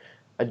jog,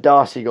 and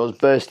Darcy goes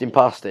bursting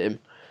past him,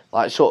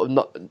 like sort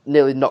of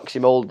nearly knocks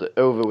him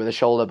over with a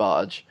shoulder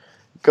barge,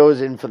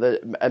 goes in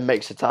and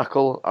makes a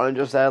tackle, and I'm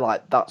just there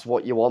like, that's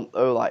what you want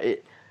though, like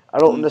it. I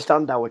don't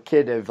understand how a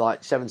kid of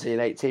like 17,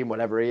 18,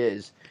 whatever he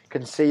is,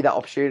 can see that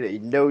opportunity,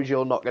 knows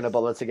you're not going to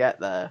bother to get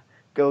there,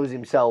 goes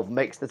himself,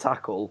 makes the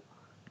tackle,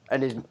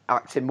 and is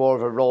acting more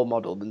of a role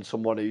model than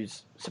someone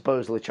who's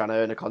supposedly trying to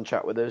earn a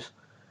contract with us.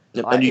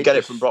 Yeah, and you get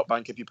it from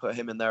Brockbank if you put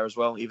him in there as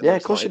well. Even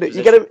of course you do.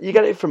 You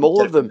get it from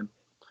all of them.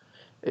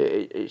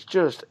 It's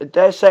just,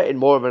 they're setting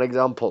more of an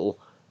example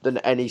than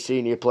any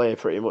senior player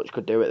pretty much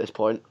could do at this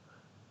point.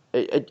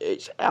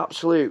 It's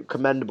absolute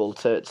commendable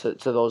to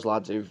those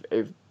lads who've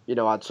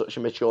had such a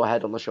mature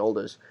head on the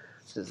shoulders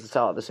since the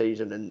start of the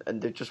season,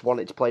 and they've just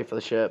wanted to play for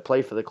the shirt,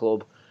 play for the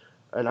club,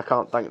 and I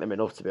can't thank them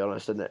enough, to be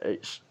honest. And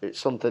it's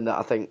something that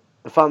I think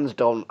the fans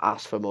don't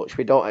ask for much.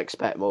 We don't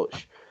expect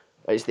much.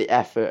 It's the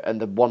effort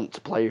and the want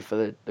to play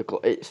for the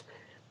club.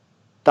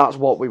 That's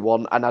what we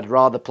want, and I'd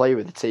rather play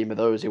with a team of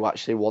those who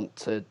actually want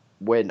to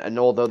win. And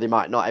although they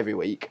might not every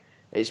week,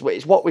 it's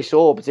what we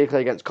saw,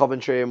 particularly against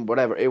Coventry and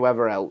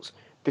whoever else,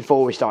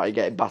 before we started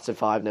getting battered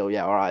 5-0.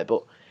 Yeah, all right,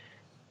 but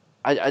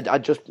I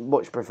just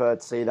much prefer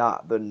to see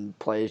that than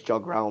players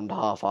jog round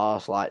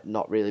half-arse, like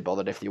not really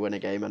bothered if you win a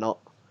game or not.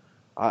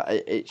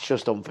 It's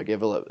just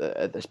unforgivable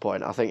at this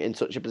point. I think in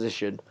such a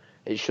position,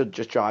 it should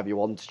just drive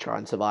you on to try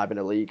and survive in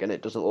a league, and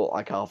it doesn't look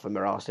like half of them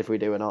are asked if we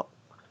do or not.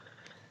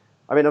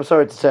 I mean, I'm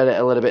sorry to turn it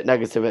a little bit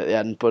negative at the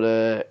end, but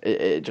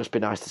it'd just be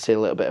nice to see a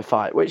little bit of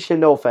fight, which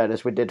in all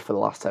fairness we did for the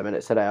last 10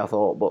 minutes today, I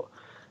thought, but...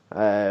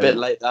 a bit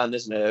late then,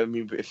 isn't it? I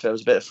mean, if there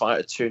was a bit of fight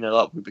at 2-0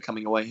 up, we'd be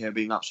coming away here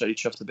being absolutely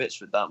chuffed to bits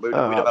with that.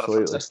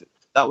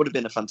 That would have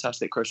been a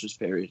fantastic Christmas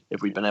period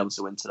if we'd been able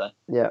to win today.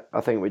 Yeah,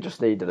 I think we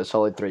just needed a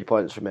solid 3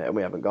 points from it, and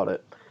we haven't got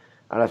it.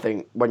 And I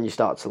think when you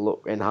start to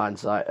look in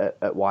hindsight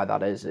at why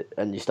that is,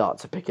 and you start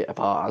to pick it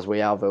apart as we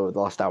have over the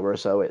last hour or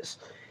so, it's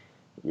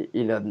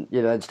you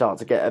then start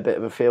to get a bit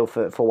of a feel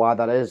for why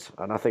that is.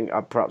 And I think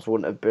I perhaps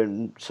wouldn't have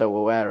been so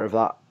aware of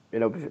that,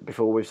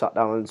 before we sat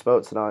down and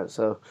spoke tonight.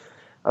 So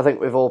I think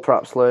we've all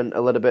perhaps learned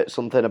a little bit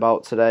something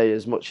about today,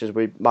 as much as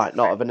we might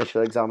not have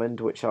initially examined,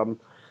 which I'm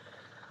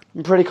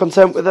pretty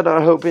content with, and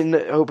I'm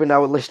hoping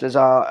our listeners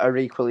are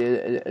equally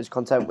as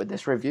content with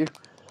this review.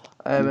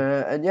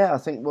 And yeah, I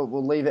think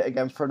we'll leave it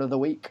again for another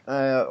week,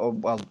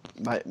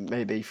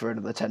 maybe for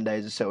another 10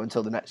 days or so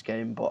until the next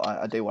game. But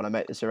I do want to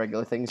make this a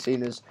regular thing,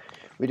 seeing as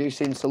we do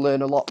seem to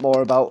learn a lot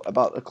more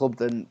about the club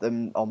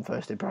than on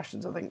first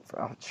impressions, I think,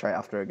 straight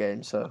after a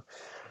game. So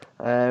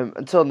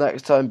until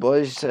next time,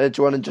 boys, do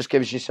you want to just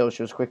give us your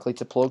socials quickly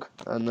to plug,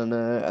 and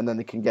then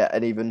they can get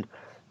an even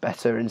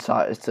better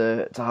insight as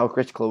to how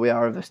critical we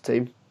are of this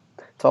team.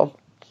 Tom?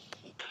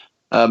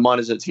 Mine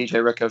is at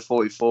TJ Rico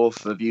 44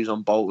 for views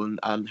on Bolton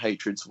and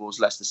hatred towards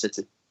Leicester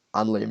City.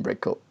 And Liam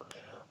Bridcut.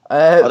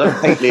 I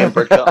don't hate Liam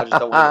Bridcut, I just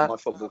don't want him at my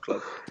football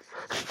club.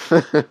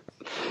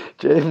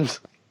 James?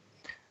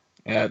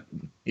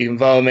 You can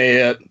follow me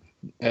at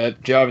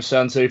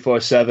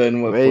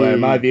JarvisSan247, where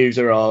my views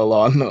are all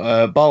on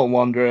Bolton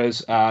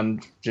Wanderers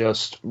and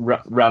just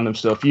random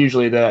stuff.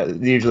 Usually it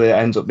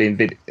ends up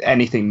being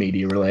anything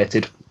media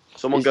related.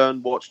 Someone go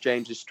and watch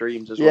James's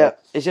streams as well. Yeah,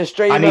 it's a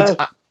streamer.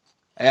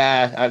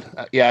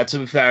 To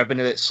be fair, I've been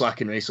a bit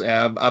slacking recently.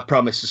 I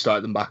promise to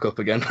start them back up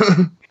again.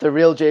 The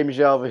real James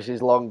Jarvis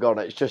is long gone.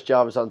 It's just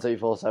Jarvis on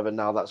 247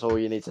 now. That's all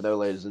you need to know,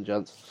 ladies and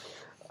gents.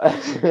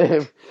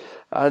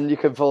 And you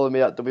can follow me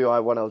at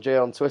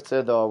WI1LJ on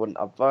Twitter, though I wouldn't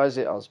advise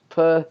it as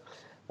per.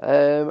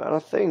 And I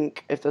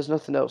think if there's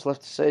nothing else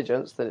left to say,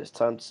 gents, then it's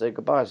time to say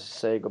goodbye. So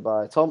say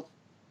goodbye, Tom.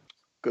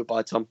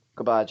 Goodbye, Tom.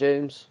 Goodbye,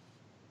 James.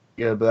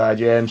 Goodbye,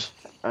 James.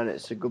 And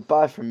it's a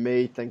goodbye from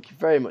me. Thank you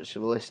very much for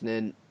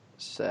listening.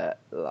 C'est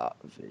la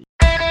vie.